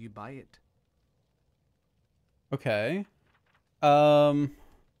break it, you buy it. Okay. A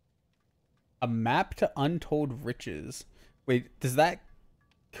map to untold riches. Wait, does that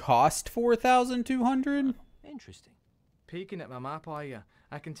cost 4,200? Interesting. Peeking at my map, are you?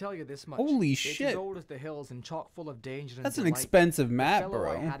 I can tell you this much. Holy it's shit. As old as the hills and chock full of danger and That's an delight. expensive map, the fellow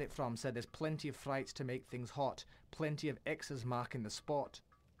bro. I had it from said there's plenty of frights to make things hot, plenty of X's marking the spot.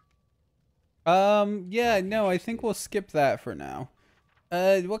 Yeah, no, I think we'll skip that for now.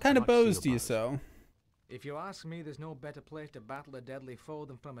 What kind of bows do you sew? If you ask me, there's no better place to battle a deadly foe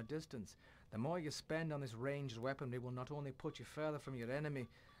than from a distance. The more you spend on this ranged weaponry will not only put you further from your enemy,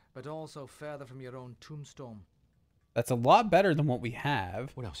 but also further from your own tombstone. That's a lot better than what we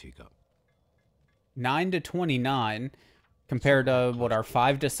have. What else you got? 9 to 29 compared to what, our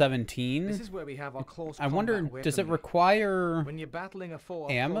 5 to 17. This is where we have our close I wonder, combat does it weaponry. require when you're battling a foe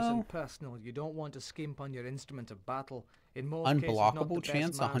up ammo? close and personal, you don't want to skimp on your instrument of battle. In most cases, not the Unblockable best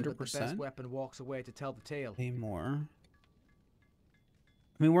chance, man, but the 100%. best weapon walks away to tell the tale. Pay more.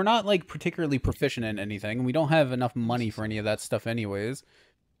 I mean, we're not like particularly proficient in anything, and we don't have enough money for any of that stuff anyways.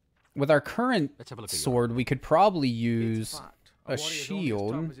 With our current sword, we could probably use a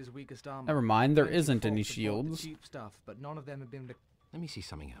shield. Never mind, there isn't any shields. But none of them have been. Let me see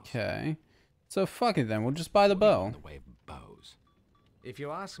something else. Okay. So fuck it then, we'll just buy the bow. The way of bows. If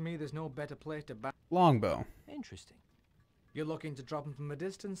you ask me, there's no better place to battle. Longbow. Interesting. You're looking to drop them from a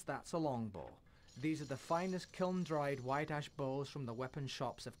distance, that's a longbow. These are the finest kiln-dried white ash bows from the weapon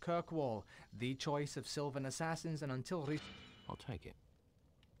shops of Kirkwall, the choice of Sylvan assassins, and until I'll take it.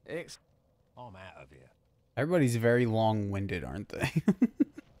 I'm out of here. Everybody's very long-winded, aren't they?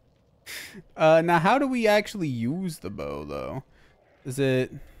 Now, how do we actually use the bow, though? Is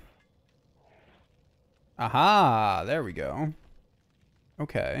it... Aha! There we go.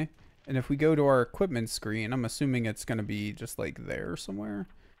 Okay. And if we go to our equipment screen, I'm assuming it's going to be just like there somewhere.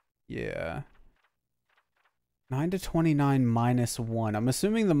 Yeah. 9 to 29 minus 1. I'm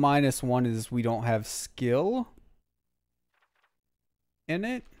assuming the minus 1 is we don't have skill in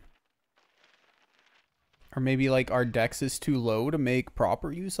it. Or maybe like our dex is too low to make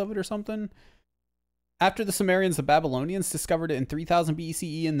proper use of it or something. After the Sumerians, the Babylonians discovered it in 3000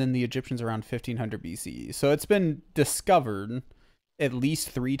 BCE, and then the Egyptians around 1500 BCE. So it's been discovered at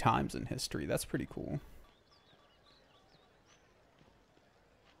least 3 times in history. That's pretty cool.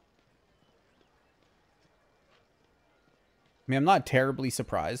 I mean, I'm not terribly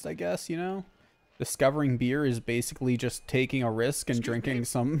surprised, I guess, you know? Discovering beer is basically just taking a risk and drinking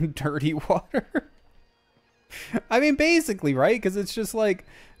some dirty water. I mean, basically, right? Because it's just like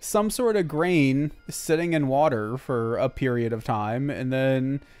some sort of grain sitting in water for a period of time, and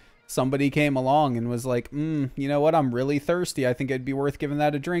then somebody came along and was like, you know what? I'm really thirsty. I think it'd be worth giving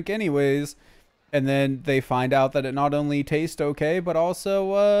that a drink anyways. And then they find out that it not only tastes okay, but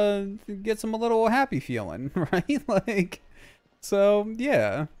also gets them a little happy feeling, right? Like, so,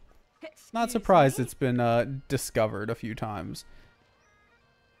 yeah. Not surprised it's been discovered a few times.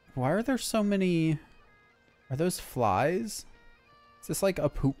 Why are there so many... Are those flies? Is this like a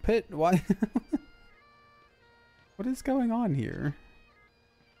poop pit? Why? What is going on here?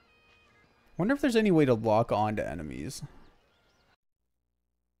 Wonder if there's any way to lock on to enemies.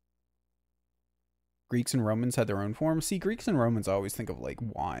 Greeks and Romans had their own forms. See, Greeks and Romans always think of like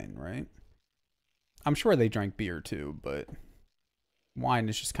wine, right? I'm sure they drank beer too, but wine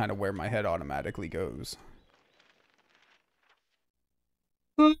is just kind of where my head automatically goes.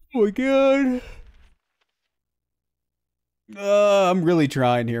 Oh my god. I'm really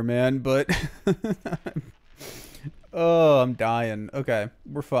trying here, man, but oh, I'm dying. Okay,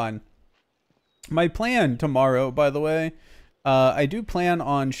 we're fine. My plan tomorrow, by the way, I do plan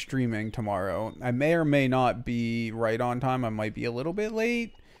on streaming tomorrow. I may or may not be right on time. I might be a little bit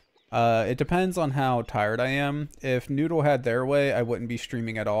late. It depends on how tired I am. If Noodle had their way, I wouldn't be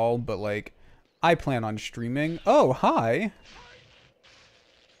streaming at all, but like, I plan on streaming. Oh, hi.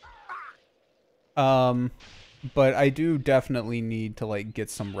 But I do definitely need to like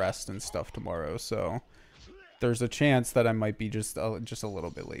get some rest and stuff tomorrow, so there's a chance that I might be just a little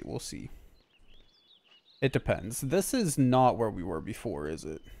bit late. We'll see. It depends. This is not where we were before, is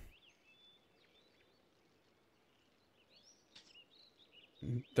it?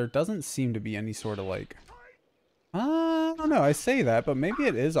 There doesn't seem to be any sort of like... I don't know, I say that, but maybe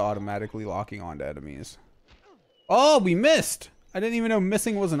it is automatically locking onto enemies. Oh, we missed! I didn't even know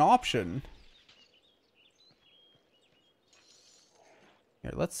missing was an option.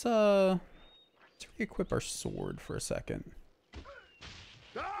 Here, let's re-equip our sword for a second.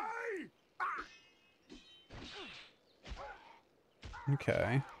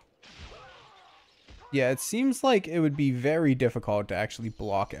 Okay. Yeah, it seems like it would be very difficult to actually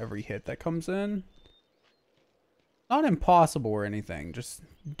block every hit that comes in. Not impossible or anything, just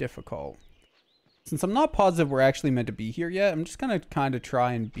difficult. Since I'm not positive we're actually meant to be here yet, I'm just gonna kind of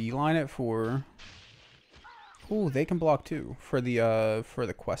try and beeline it for... Oh, they can block too for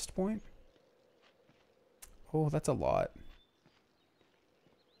the quest point. Oh, that's a lot.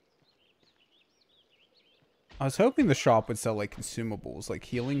 I was hoping the shop would sell like consumables, like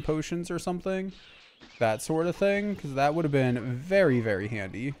healing potions or something, that sort of thing, because that would have been very, very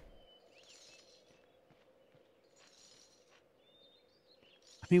handy.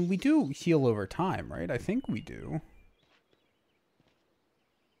 I mean, we do heal over time, right? I think we do.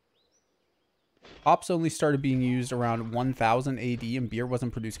 Hops only started being used around 1000 AD, and beer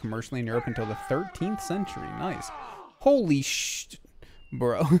wasn't produced commercially in Europe until the 13th century. Nice. Holy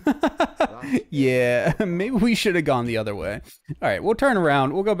bro. Yeah, maybe we should have gone the other way. All right, we'll turn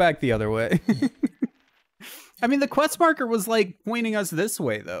around. We'll go back the other way. I mean, the quest marker was like pointing us this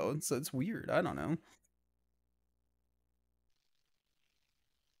way, though, so it's weird. I don't know.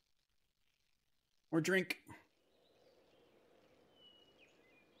 Or drink.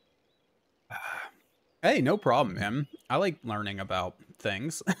 Hey, no problem, man. I like learning about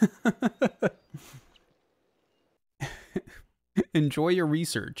things. Enjoy your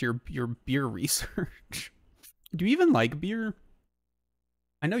research, your beer research. Do you even like beer?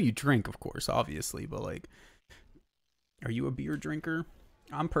 I know you drink, of course, obviously, but like, are you a beer drinker?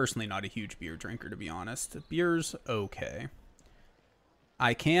 I'm personally not a huge beer drinker, to be honest. Beer's okay.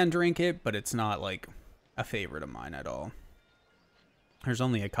 I can drink it, but it's not like a favorite of mine at all. There's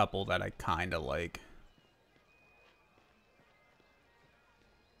only a couple that I kind of like.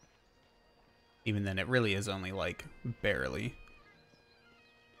 Even then, it really is only like barely.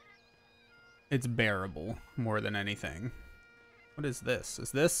 It's bearable more than anything. What is this?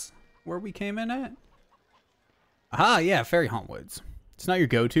 Is this where we came in at? Aha, yeah, Fairy Haunt Woods. It's not your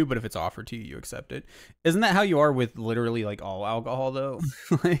go-to, but if it's offered to you, you accept it. Isn't that how you are with literally like all alcohol, though?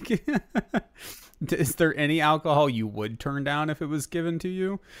 Like, is there any alcohol you would turn down if it was given to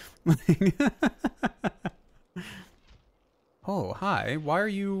you? Oh, hi. Why are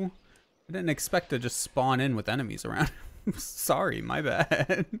you I didn't expect to just spawn in with enemies around. Sorry, my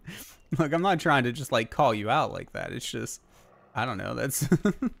bad. Look, I'm not trying to just like call you out like that. It's just, I don't know. That's,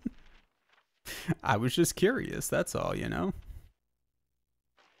 I was just curious. That's all, you know?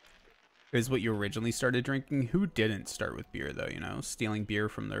 Is what you originally started drinking? Who didn't start with beer though, you know? Stealing beer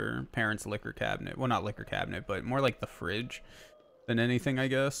from their parents' liquor cabinet. Well, not liquor cabinet, but more like the fridge than anything, I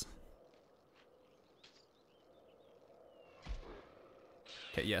guess.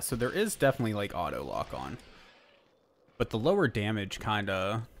 Okay, yeah, so there is definitely like auto lock on. But the lower damage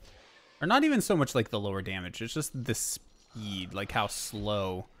kinda, or not even so much like the lower damage, it's just the speed, like how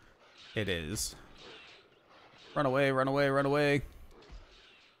slow it is. Run away, run away, run away.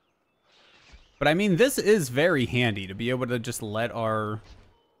 But I mean, this is very handy to be able to just let our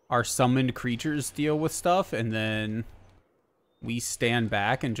summoned creatures deal with stuff, and then we stand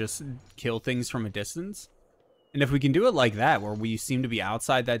back and just kill things from a distance. And if we can do it like that, where we seem to be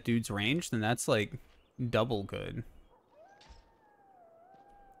outside that dude's range, then that's like double good.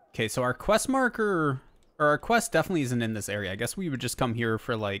 Okay, so our quest marker, or our quest definitely isn't in this area. I guess we would just come here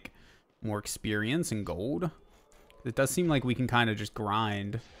for like more experience and gold. It does seem like we can kind of just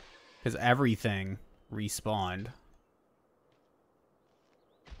grind, because everything respawned.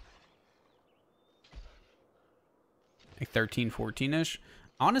 Like 13, 14-ish.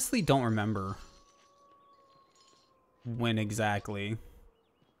 Honestly, don't remember when exactly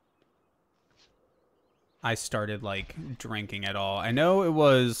I started like drinking at all. I know it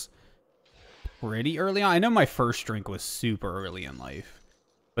was pretty early on. I know my first drink was super early in life,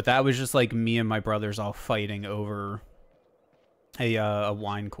 but that was just like me and my brothers all fighting over a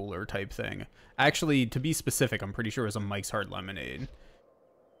wine cooler type thing. Actually, to be specific, I'm pretty sure it was a Mike's Hard Lemonade.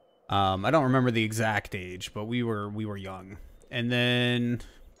 I don't remember the exact age, but we were young. And then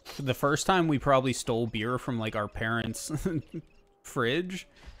the first time we probably stole beer from like our parents' fridge,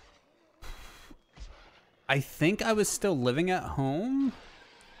 I think I was still living at home,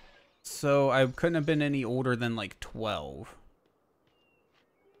 so I couldn't have been any older than like 12.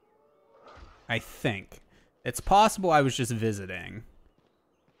 I think. It's possible I was just visiting,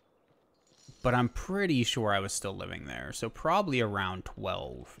 but I'm pretty sure I was still living there, so probably around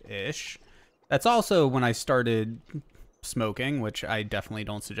 12-ish. That's also when I started smoking, which I definitely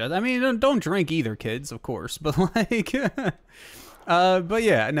don't suggest. I mean, don't drink either, kids, of course, but like but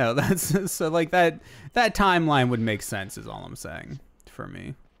yeah, no, that's so like that timeline would make sense is all I'm saying for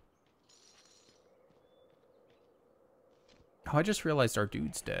me. Oh, I just realized our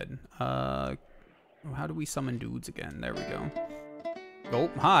dude's dead. How do we summon dudes again? There we go.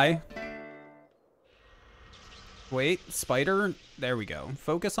 Oh, hi. Wait, spider. There we go.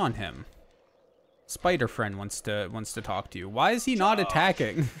 Focus on him. Spider friend wants to talk to you. Why is he not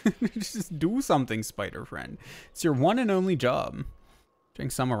attacking? Just do something, spider friend. It's your one and only job.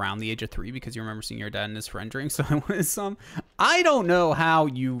 Drink some around the age of 3 because you remember seeing your dad and his friend drink, so I wanted some. I don't know how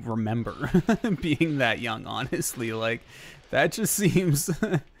you remember being that young, honestly. Like, that just seems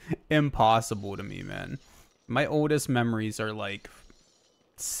impossible to me, man. My oldest memories are like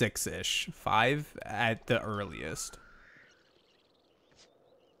 6-ish, 5 at the earliest.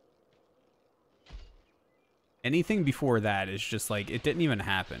 Anything before that is just like, it didn't even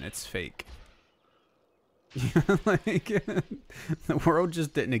happen. It's fake. Like, the world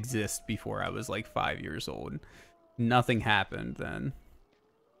just didn't exist before I was like 5 years old. Nothing happened then.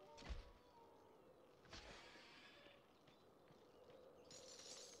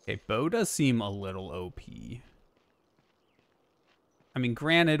 Okay, Bo does seem a little OP. I mean,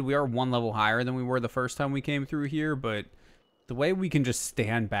 granted, we are 1 level higher than we were the first time we came through here, but the way we can just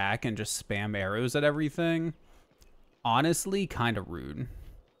stand back and just spam arrows at everything, honestly, kind of rude.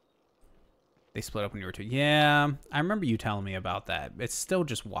 They split up when you were 2. Yeah, I remember you telling me about that. It's still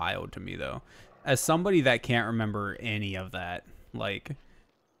just wild to me, though. As somebody that can't remember any of that, like,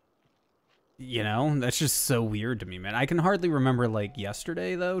 you know, that's just so weird to me, man. I can hardly remember, like,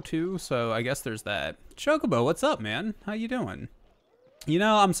 yesterday, though, too, so I guess there's that. Chocobo, what's up, man? How you doing? You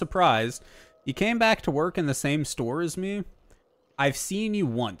know, I'm surprised. You came back to work in the same store as me. I've seen you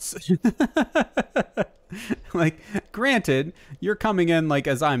once. Like, granted, you're coming in, like,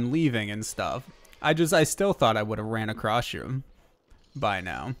 as I'm leaving and stuff. I still thought I would have ran across you by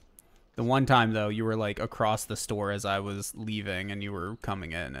now. The one time, though, you were, like, across the store as I was leaving and you were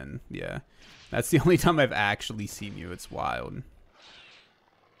coming in, and, yeah. That's the only time I've actually seen you. It's wild.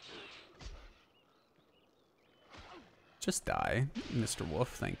 Just die, Mr. Wolf,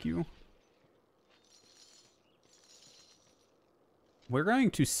 thank you. We're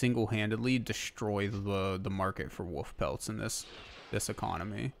going to single-handedly destroy the market for wolf pelts in this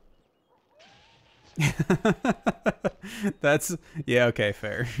economy. That's, yeah, okay,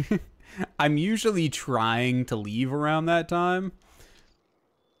 fair. I'm usually trying to leave around that time.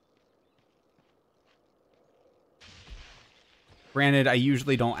 Granted, I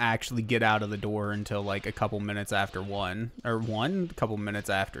usually don't actually get out of the door until like a couple minutes after 1, or a couple minutes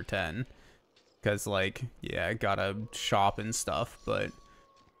after 10. Because like, yeah, I gotta shop and stuff, but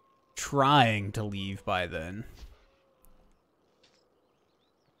trying to leave by then.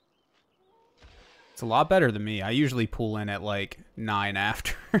 It's a lot better than me. I usually pull in at like 9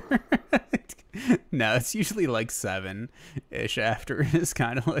 after. No, it's usually like 7-ish after is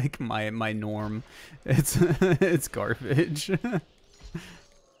kind of like my norm. It's garbage.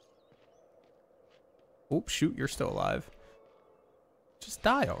 Oh, shoot, you're still alive. Just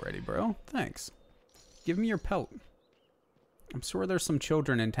die already, bro. Thanks. Give me your pelt. I'm sure there's some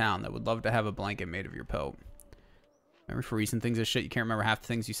children in town that would love to have a blanket made of your pelt. Memory for recent things is shit. You can't remember half the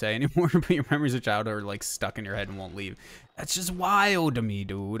things you say anymore, but your memories of childhood are like stuck in your head and won't leave. That's just wild to me,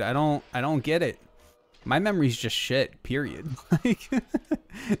 dude. I don't get it. My memory's just shit, period. Like,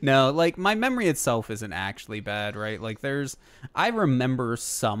 no, like my memory itself isn't actually bad, right? Like I remember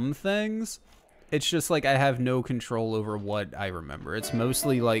some things. It's just like I have no control over what I remember. It's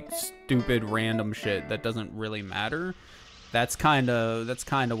mostly like stupid random shit that doesn't really matter. That's kind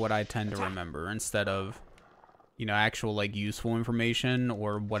of what I tend to remember instead of, you know, actual like useful information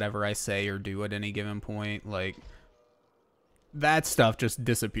or whatever I say or do at any given point. Like that stuff just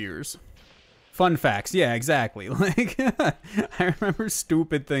disappears. Fun facts. Yeah, exactly. Like I remember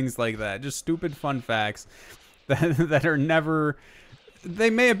stupid things like that. Just stupid fun facts that are never, they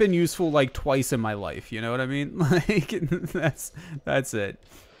may have been useful like twice in my life, you know what I mean? Like that's it.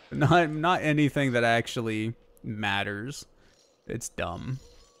 Not anything that actually matters. It's dumb.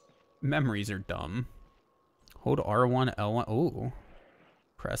 Memories are dumb. Hold R1, L1. Ooh.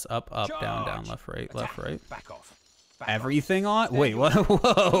 Press up, up, down, down, left, right, left, right. Back off. Everything on? Wait, what?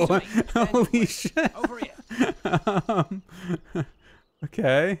 Whoa. Holy shit. Over here.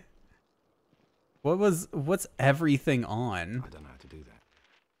 Okay. What's everything on? I don't know how to do that.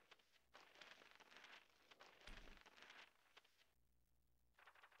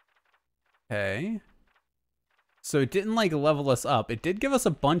 Okay. So it didn't like level us up. It did give us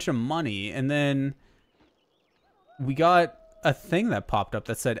a bunch of money, and then we got a thing that popped up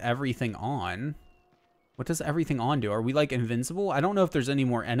that said everything on. What does everything on do? Are we like invincible? I don't know if there's any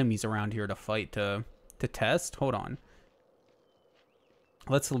more enemies around here to fight to test. Hold on.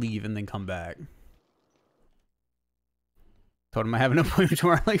 Let's leave and then come back. Told him I have an appointment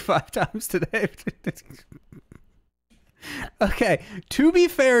tomorrow like 5 times today. Okay, to be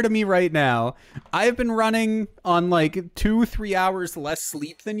fair to me right now, I've been running on like 2-3 hours less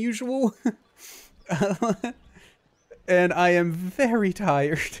sleep than usual. And I am very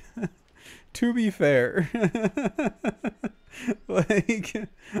tired. To be fair. Like,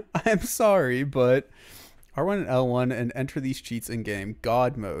 I'm sorry, but R1 and L1 and enter these cheats in game.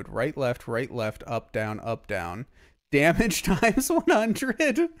 God mode. Right, left, up, down. Damage times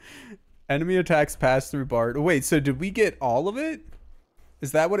 100. Enemy attacks pass through bar. Wait, so did we get all of it?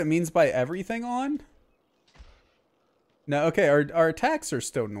 Is that what it means by everything on? No, okay, our attacks are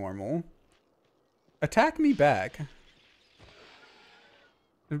still normal. Attack me back.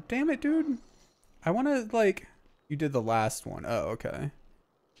 Damn it, dude. I want to, like... You did the last one. Oh, okay.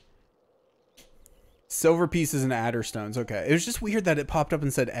 Silver pieces and adder stones. Okay. It was just weird that it popped up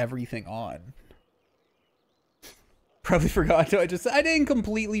and said everything on. Probably forgot to. I didn't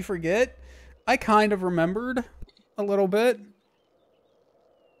completely forget. I kind of remembered a little bit.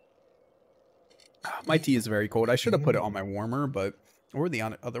 My tea is very cold. I should have put it on my warmer, but... Or the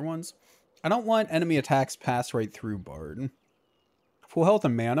other ones. I don't want enemy attacks pass right through Bard. Full health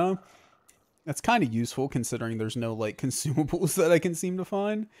and mana. That's kind of useful considering there's no like consumables that I can seem to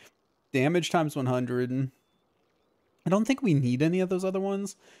find. Damage times 100. I don't think we need any of those other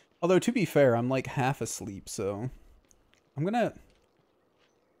ones. Although to be fair, I'm like half asleep, so I'm gonna...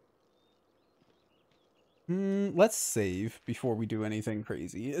 let's save before we do anything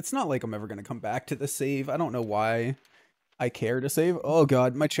crazy. It's not like I'm ever gonna come back to the save. I don't know why I care to save. Oh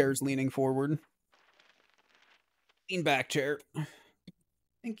god, my chair's leaning forward. Lean back, chair.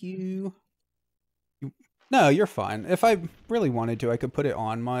 Thank you. No, you're fine. If I really wanted to, I could put it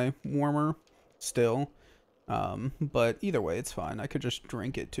on my warmer still. But either way, it's fine. I could just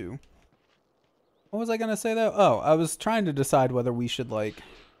drink it too. What was I gonna say though? Oh, I was trying to decide whether we should like...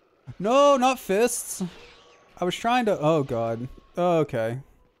 No, not fists. I was trying to... Oh god. Oh, okay.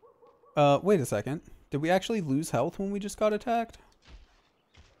 Wait a second. Did we actually lose health when we just got attacked?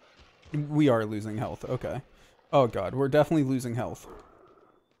 We are losing health. Okay. Oh god, we're definitely losing health.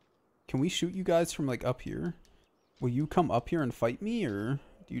 Can we shoot you guys from like up here? Will you come up here and fight me, or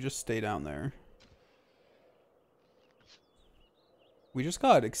do You just stay down there. We just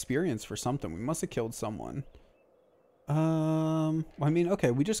got experience for something. We must have killed someone. I mean,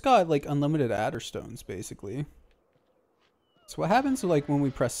 okay, we just got like unlimited adder stones, basically. So what happens like when we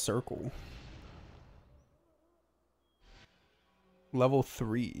press circle? Level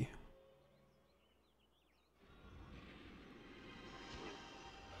 3.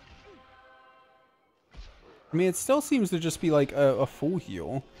 I mean, it still seems to just be like a full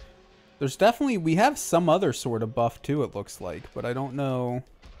heal. There's definitely, we have some other sort of buff too, it looks like, but I don't know.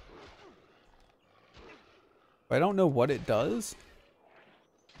 I don't know what it does.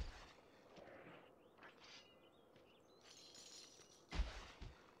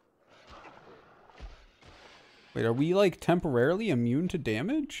 Wait, are we like temporarily immune to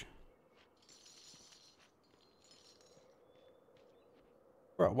damage?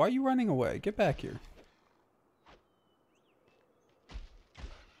 Bro, why are you running away? Get back here.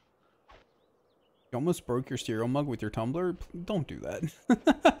 You almost broke your cereal mug with your tumbler? Don't do that.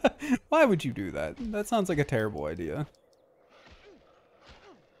 Why would you do that? That sounds like a terrible idea.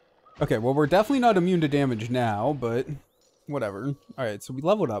 Okay, well, we're definitely not immune to damage now, but whatever. All right, so we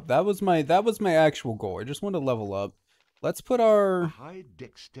leveled up. That was my actual goal. I just wanted to level up. Let's put our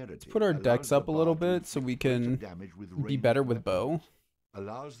dex up a little bit so we can be better with bow.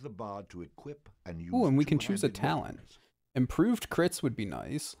 Allows the bard to equip and use. Ooh, and we can choose a talent. Improved crits would be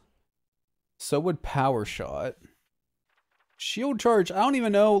nice. So would power shot. Shield charge, I don't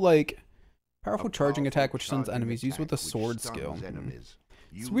even know, like, powerful charging attack which stuns enemies used with the sword skill.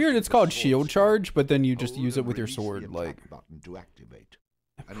 It's weird it's called shield charge, but then you just use it with your sword, like. Button to activate.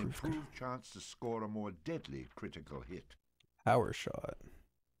 An improved chance to score a more deadly critical hit. Power shot.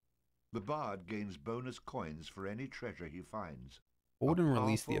 The bard gains bonus coins for any treasure he finds. Hold and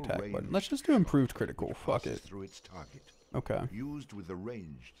release the attack button. Let's just do improved critical. Fuck it. Through its target. Okay. Used with a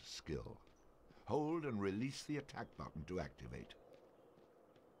ranged skill. Hold and release the attack button to activate.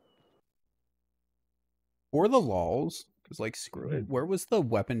 For the lols, because like screw it. Where was the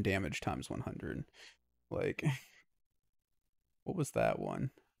weapon damage times 100? Like, what was that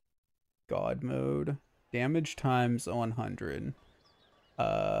one? God mode. Damage times 100.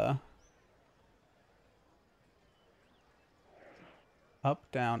 Up,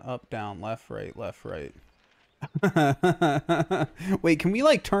 down, left, right. Wait, can we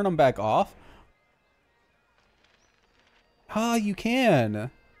like turn them back off? Ah, you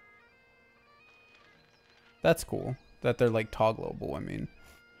can. That's cool. That they're like toggleable, I mean.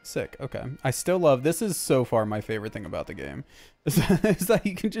 Sick, okay. I still love, this is so far my favorite thing about the game. Is that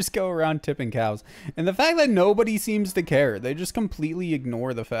you can just go around tipping cows. And the fact that nobody seems to care. They just completely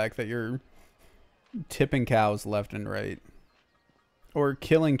ignore the fact that you're tipping cows left and right. Or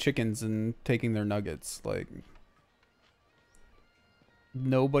killing chickens and taking their nuggets. Like,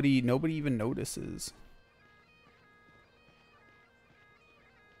 nobody even notices.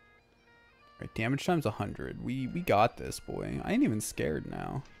 Right, damage times 100. We got this, boy. I ain't even scared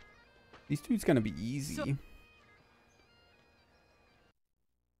now. These dudes gonna be easy.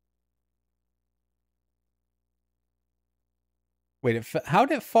 Wait, how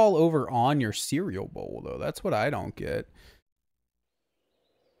did it fall over on your cereal bowl though? That's what I don't get.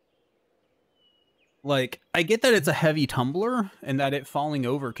 Like, I get that it's a heavy tumbler and that it falling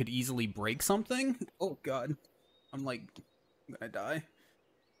over could easily break something. Oh god. I'm like, I'm gonna die.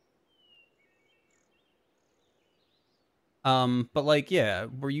 But like, yeah,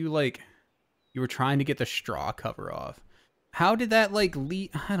 were you like, you were trying to get the straw cover off? How did that like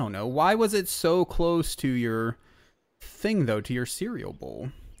leak? I don't know. Why was it so close to your thing though, to your cereal bowl?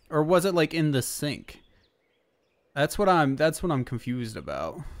 Or was it like in the sink? That's what I'm confused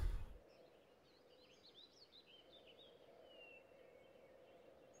about.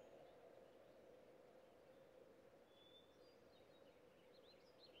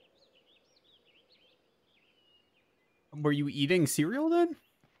 Were you eating cereal then?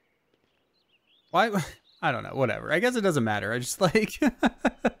 Why? I don't know. Whatever. I guess it doesn't matter. I just like...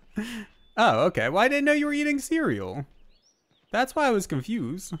 Oh, okay. Well, I didn't know you were eating cereal. That's why I was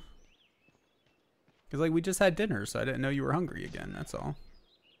confused. Because, like, we just had dinner, so I didn't know you were hungry again. That's all.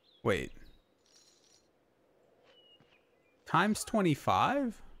 Wait. Times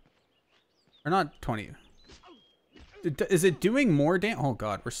 25? Or not 20. Is it doing more damage? Oh,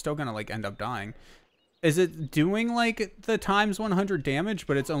 God. We're still going to, like, end up dying. Is it doing, like, the times 100 damage,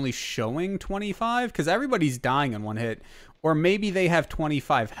 but it's only showing 25? Because everybody's dying in one hit. Or maybe they have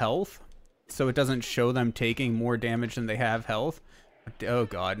 25 health, so it doesn't show them taking more damage than they have health. Oh,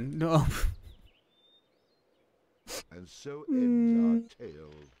 God. No. And so ends our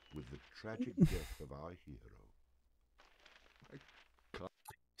tale with the tragic death of our hero.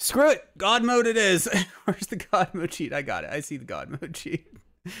 Screw it. God mode it is. Where's the God mode cheat? I got it. I see the God mode cheat.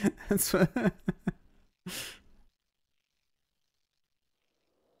 That's what...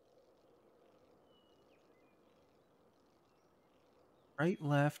 Right,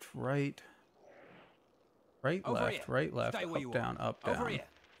 left, right. Right, left, right, left, up, down, up, down. Over here.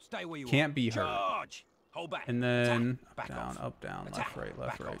 Stay where you Can't are. be hurt. Charge. Hold back. And then Attack. Back down, off. up, down, Attack.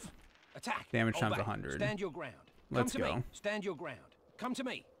 left, right. Off. Attack. Damage Hold times back. 100. Stand your ground. Let's Come to go. me. Stand your ground. Come to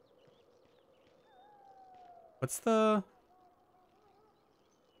me. What's the...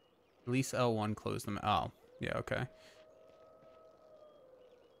 Release L1, close them. Oh, yeah, okay.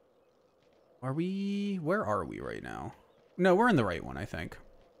 Are we... Where are we right now? No, we're in the right one, I think.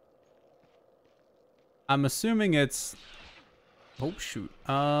 I'm assuming it's... Oh, shoot.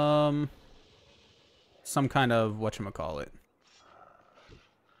 Some kind of... Whatchamacallit.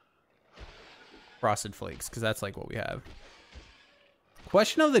 Frosted Flakes, because that's like what we have.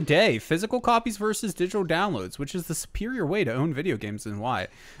 Question of the day: physical copies versus digital downloads. Which is the superior way to own video games and why?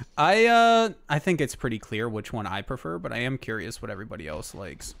 I think it's pretty clear which one I prefer, but I am curious what everybody else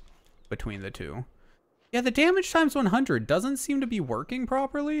likes between the two. Yeah, the damage times 100 doesn't seem to be working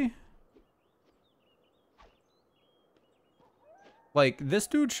properly. Like, this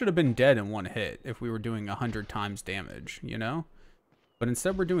dude should have been dead in one hit if we were doing 100 times damage, you know? But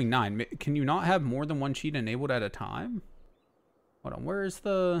instead we're doing 9. Can you not have more than one cheat enabled at a time? Hold on, where's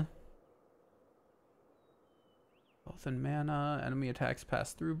the... Health and mana, enemy attacks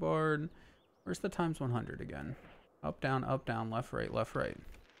pass through barred. Where's the times 100 again? Up, down, left, right, left, right.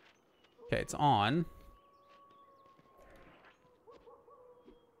 Okay, it's on.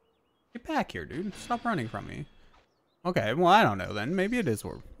 Get back here, dude. Stop running from me. Okay, well, I don't know then. Maybe it is,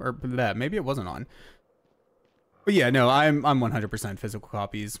 or that. Maybe it wasn't on. But yeah, no, I'm 100% physical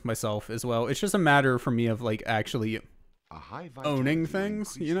copies myself as well. It's just a matter for me of like actually owning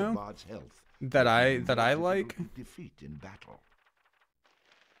things, you know, that I like.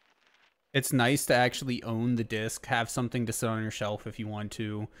 It's nice to actually own the disc, have something to sit on your shelf if you want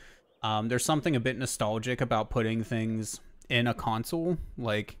to. There's something a bit nostalgic about putting things in a console,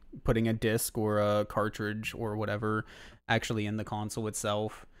 like putting a disc or a cartridge or whatever actually in the console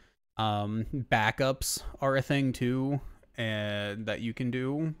itself. Backups are a thing too, and that you can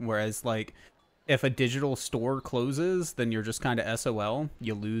do, whereas like if a digital store closes, then you're just kind of SOL.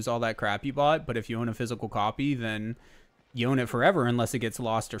 You lose all that crap you bought. But if you own a physical copy, then you own it forever unless it gets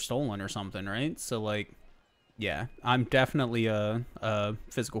lost or stolen or something, right? So like, yeah, I'm definitely a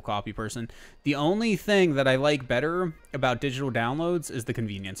physical copy person. The only thing that I like better about digital downloads is the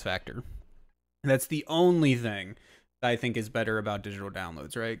convenience factor. That's the only thing that I think is better about digital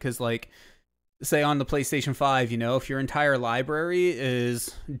downloads, right? Because like, say on the PlayStation 5, you know, if your entire library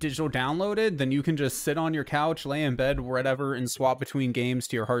is digital downloaded, then you can just sit on your couch, lay in bed, whatever, and swap between games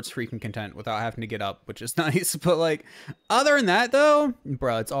to your heart's freaking content without having to get up, which is nice. But like, other than that though,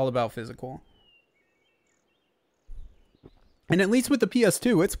 bro, it's all about physical. And at least with the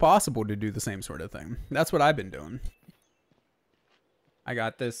PS2, it's possible to do the same sort of thing. That's what I've been doing. I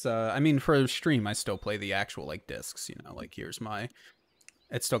got this, I mean, for a stream, I still play the actual, like, discs, you know, like, here's my,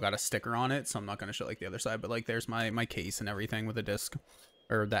 it's still got a sticker on it, so I'm not going to show, like, the other side, but, like, there's my case and everything with the disc,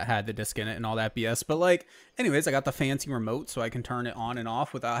 or that had the disc in it and all that BS, but, like, anyways, I got the fancy remote, so I can turn it on and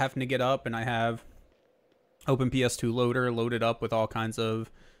off without having to get up, and I have Open PS2 loader loaded up with all kinds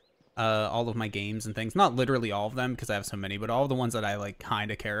of, all of my games and things, not literally all of them, because I have so many, but all the ones that I, like, kind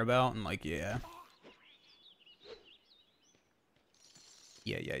of care about, and, like, yeah.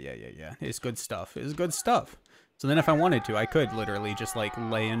 Yeah. It's good stuff. It's good stuff. So then if I wanted to, I could literally just like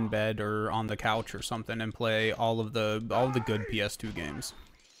lay in bed or on the couch or something and play all of the good PS2 games.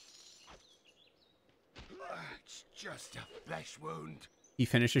 It's just a flesh wound. You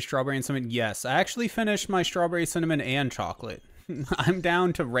finished your strawberry and cinnamon? Yes, I actually finished my strawberry, cinnamon, and chocolate. I'm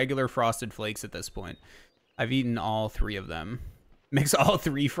down to regular Frosted Flakes at this point. I've eaten all 3 of them. Mix all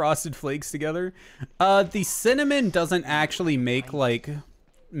 3 Frosted Flakes together. The cinnamon doesn't actually make like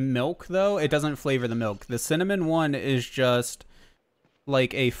milk though. It doesn't flavor the milk. The cinnamon one is just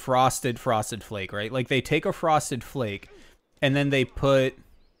like a frosted flake, right? Like they take a frosted flake and then they put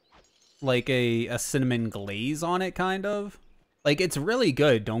like a cinnamon glaze on it, kind of. Like it's really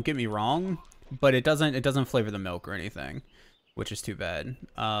good, don't get me wrong, but it doesn't flavor the milk or anything, which is too bad.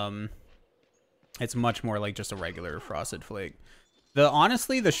 It's much more like just a regular Frosted Flake.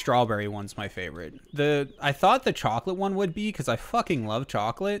 Honestly, the strawberry one's my favorite. I thought the chocolate one would be, because I fucking love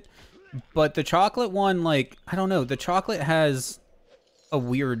chocolate. But the chocolate one, like, I don't know. The chocolate has a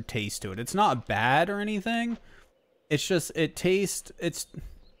weird taste to it. It's not bad or anything. It's just,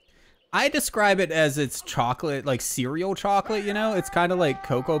 I describe it as it's chocolate, like cereal chocolate, you know? It's kind of like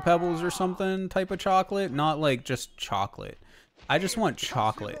Cocoa Pebbles or something type of chocolate, not like just chocolate. I just want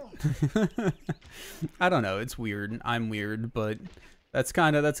chocolate. I don't know, it's weird. I'm weird, but that's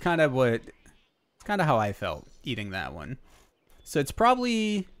kind of how I felt eating that one. So it's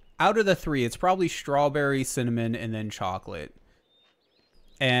probably, out of the three, it's probably strawberry, cinnamon, and then chocolate.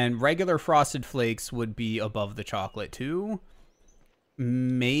 And regular Frosted Flakes would be above the chocolate too.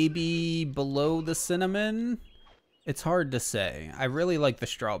 Maybe below the cinnamon. It's hard to say. I really like the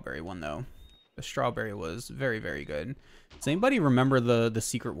strawberry one though. The strawberry was very, very good. Does anybody remember the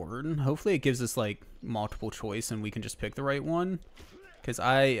secret word? Hopefully it gives us like multiple choice and we can just pick the right one. Because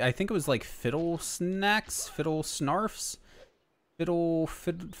I think it was like Fiddle Snacks, Fiddle Snarfs,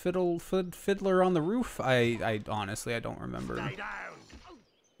 Fiddler on the Roof. I honestly, I don't remember.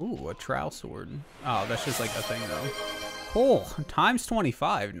 Ooh, a trowel sword. Oh, that's just like a thing though. Oh, times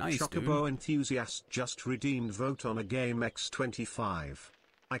 25. Nice, dude. Chocobo enthusiast just redeemed vote on a game X25.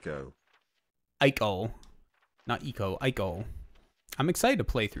 Ico. Ico. Not Eco, Ico. I'm excited to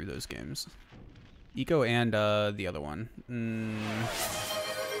play through those games. Eco and the other one.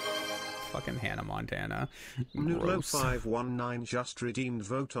 Fucking Hannah Montana. Nulo519 just redeemed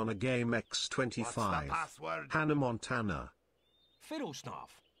vote on a game X25. Hannah Montana. Fiddle Snarf.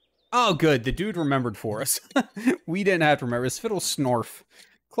 Oh, good. The dude remembered for us. We didn't have to remember. It's Fiddle Snorf.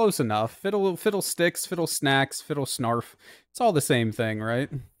 Close enough. Fiddle Sticks, Fiddle Snacks, Fiddle Snarf. It's all the same thing, right?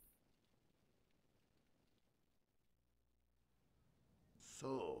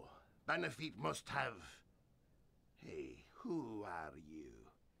 So, Benefit must have... Hey, who are you?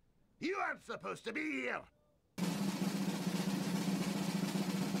 You aren't supposed to be here!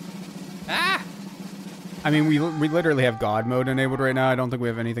 Ah! I mean, we literally have God mode enabled right now. I don't think we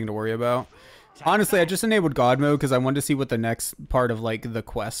have anything to worry about. Honestly, I just enabled God mode because I wanted to see what the next part of, like, the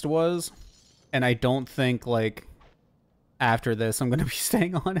quest was. And I don't think, like, after this I'm going to be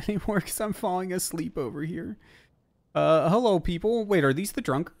staying on anymore because I'm falling asleep over here. Hello, people. Wait, are these the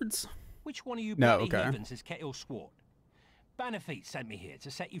drunkards? Which one of you no, bloody okay. heathens is Kettle Swart? Bannerfeet sent me here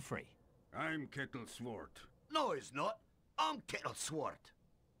to set you free. I'm Kettle Swart. No, he's not. I'm Kettle Swart.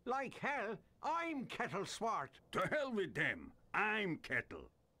 Like hell, I'm Kettle Swart. To hell with them. I'm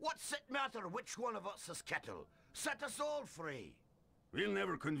Kettle. What's it matter which one of us is Kettle? Set us all free. We'll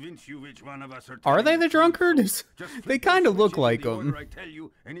never convince you which one of us are they the drunkards? They kind of look like them. I tell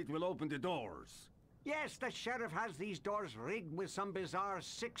you, and it will open the doors. Yes, the sheriff has these doors rigged with some bizarre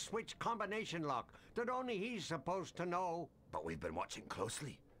 6-switch combination lock that only he's supposed to know. But we've been watching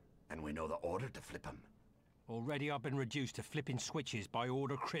closely, and we know the order to flip them. Already I've been reduced to flipping switches by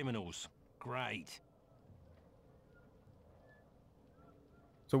order criminals. Great.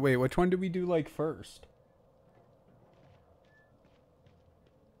 So wait, which one do we do like first?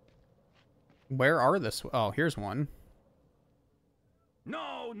 Where are this? Oh, here's one.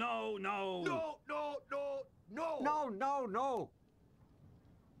 No, no, no. No, no, no, no. No, no, no.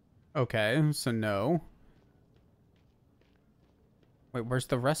 Okay, so no. Wait, where's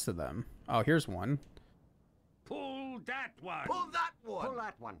the rest of them? Oh, here's one. Pull that one. Pull that one. Pull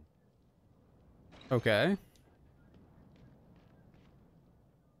that one. Okay.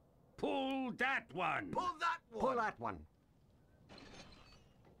 Pull that one. Pull that one. Pull that one.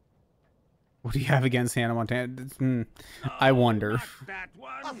 What do you have against Hannah Montana? I wonder. That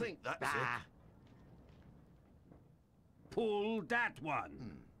one. I think that's it. Pull that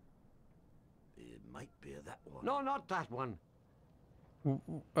one. It might be that one. No, not that one.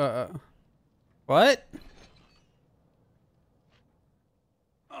 What?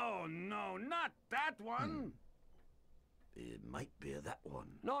 Oh, no, not that one. It might be that one.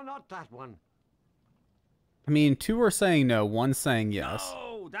 No, not that one. I mean, two are saying no, one's saying yes.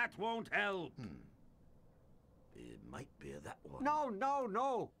 No, that won't help. It might be that one. No, no,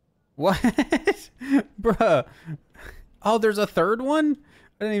 no. What? Bruh. Oh, there's a third one?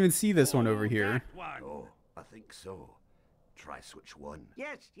 I didn't even see this one over here. One. Oh, I think so. Try switch one.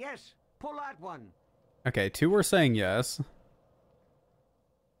 Yes, yes. Pull that one. Okay, two are saying yes.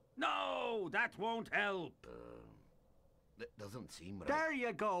 No, that won't help. That doesn't seem right. There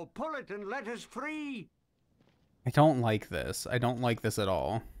you go. Pull it and let us free. I don't like this. I don't like this at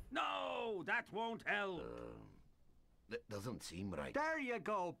all. No, that won't help. That doesn't seem right. There you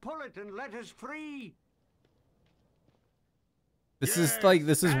go. Pull it and let us free. This is like,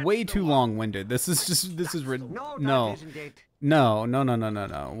 this is way too long-winded. This is just, this is no.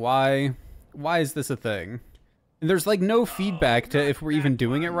 Why is this a thing? And there's like no feedback to if we're even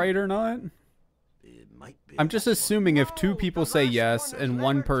doing it right or not. I'm just assuming if two people say yes and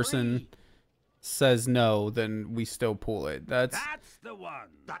one person says no, then we still pull it. That's the one.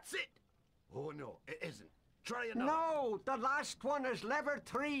 That's it. Oh no, it isn't. Try another. No, the last one is lever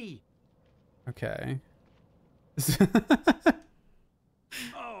 3. Okay.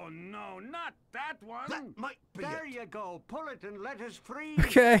 Oh no, not that one. That might be there you go. Pull it and let us free.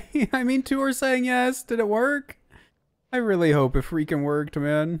 Okay. I mean, 2 are saying yes. Did it work? I really hope it freaking worked,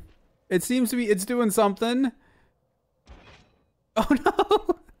 man. It seems to be, it's doing something. Oh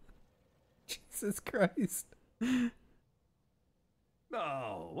no! Jesus Christ.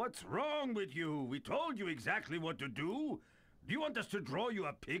 Oh, what's wrong with you? We told you exactly what to do. Do you want us to draw you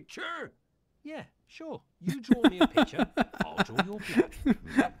a picture? Yeah, sure. You draw me a picture, I'll draw your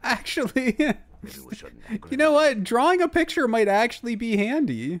blood. Actually, you know what? Drawing a picture might actually be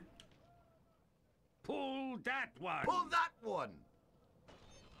handy. Pull that one. Pull that one.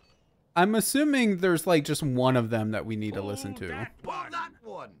 I'm assuming there's like just one of them that we need to listen to. Pull that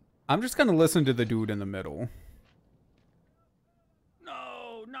one. I'm just gonna listen to the dude in the middle.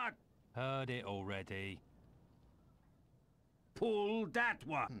 No, not. Heard it already. Pull that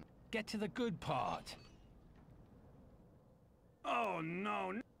one. Get to the good part. Oh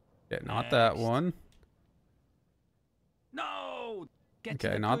no. Yeah, not that one. No. Get to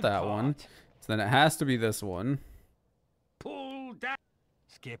Okay, the not good that part. one. So then it has to be this one. Pull that.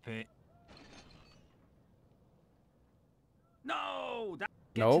 Skip it. No. That.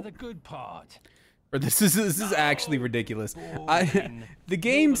 Get Nope. to the good part. Or this is actually ridiculous. The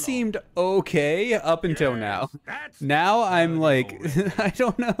game seemed okay up until now. Now I'm like, I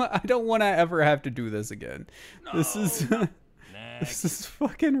don't know. I don't want to ever have to do this again. This is this is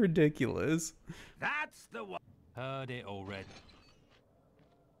fucking ridiculous. That's the one. Heard it already.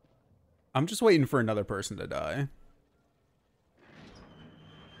 I'm just waiting for another person to die.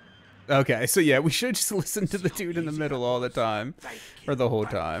 Okay, so yeah, we should just listen to the dude in the middle all the time, or the whole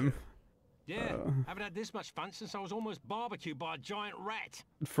time. Yeah, haven't had this much fun since I was almost barbecued by a giant rat.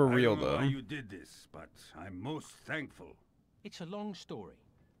 For real I don't know though. why you did this, but I'm most thankful. It's a long story.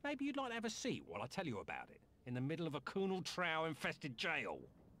 Maybe you'd like to have a seat while I tell you about it, in the middle of a Kunal Trow-infested jail.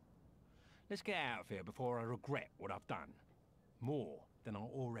 Let's get out of here before I regret what I've done. More than I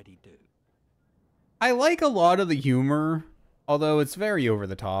already do. I like a lot of the humor, although it's very over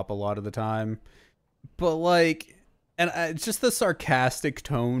the top a lot of the time. But like, and it's just the sarcastic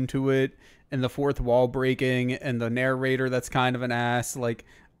tone to it, and the fourth wall breaking, and the narrator that's kind of an ass. Like,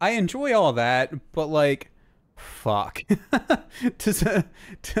 I enjoy all that, but like, fuck.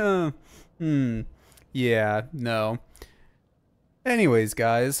 Yeah, no. Anyways,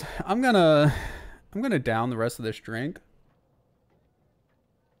 guys, I'm gonna down the rest of this drink.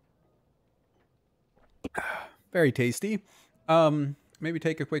 Very tasty. Maybe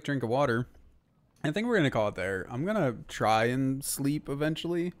take a quick drink of water. I think we're gonna call it there. I'm gonna try and sleep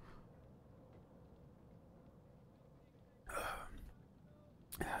eventually.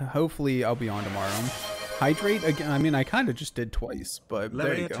 Hopefully I'll be on tomorrow. Hydrate again. I mean, I kind of just did twice, but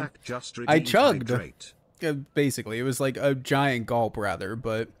there you go. I chugged. Basically, it was like a giant gulp rather,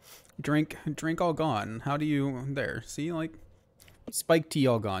 but drink all gone. How do you there? See, like spiked tea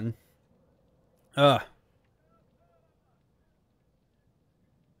all gone. I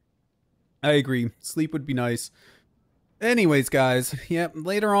agree. Sleep would be nice. Anyways, guys. Yep.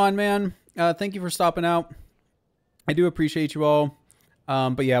 Later on, man. Thank you for stopping out. I do appreciate you all.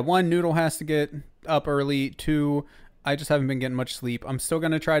 But yeah, 1, Noodle has to get up early. 2, I just haven't been getting much sleep. I'm still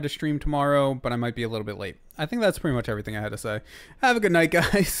going to try to stream tomorrow, but I might be a little bit late. I think that's pretty much everything I had to say. Have a good night,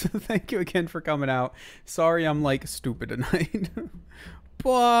 guys. Thank you again for coming out. Sorry I'm like stupid tonight.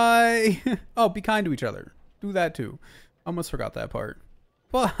 Bye. Oh, be kind to each other. Do that too. Almost forgot that part.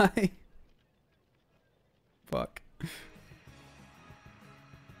 Bye. Fuck.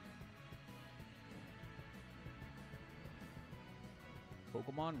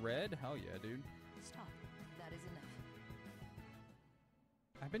 Pokemon Red? Hell yeah, dude. Stop. That is enough.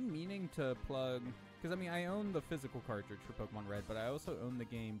 I've been meaning to plug, because I mean, I own the physical cartridge for Pokemon Red, but I also own the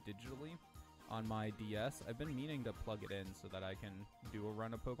game digitally on my DS. I've been meaning to plug it in so that I can do a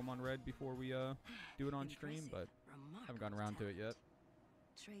run of Pokemon Red before we do it on stream, but haven't gotten around to it yet.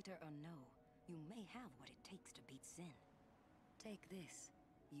 Traitor or no, you may have what it takes to beat Sin. Take this.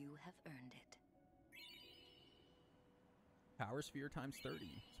 You have earned it. Power Sphere times 30,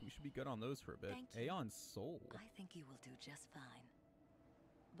 so we should be good on those for a bit. Thank you. Aeon's Soul. I think you will do just fine.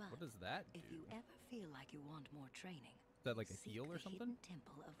 But What does that do? if you ever feel like you want more training, Is that like a seek heal or the something? hidden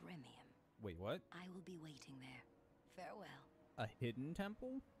temple of Remium. Wait, what? I will be waiting there. Farewell. A hidden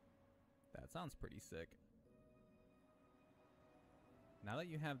temple? That sounds pretty sick. Now that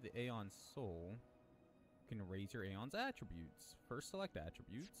you have the Aeon Soul, you can raise your Aeon's attributes. First select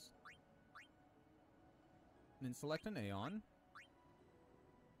attributes. Then select an Aeon.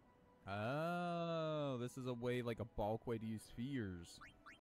 this is a way, like a bulk way to use spheres.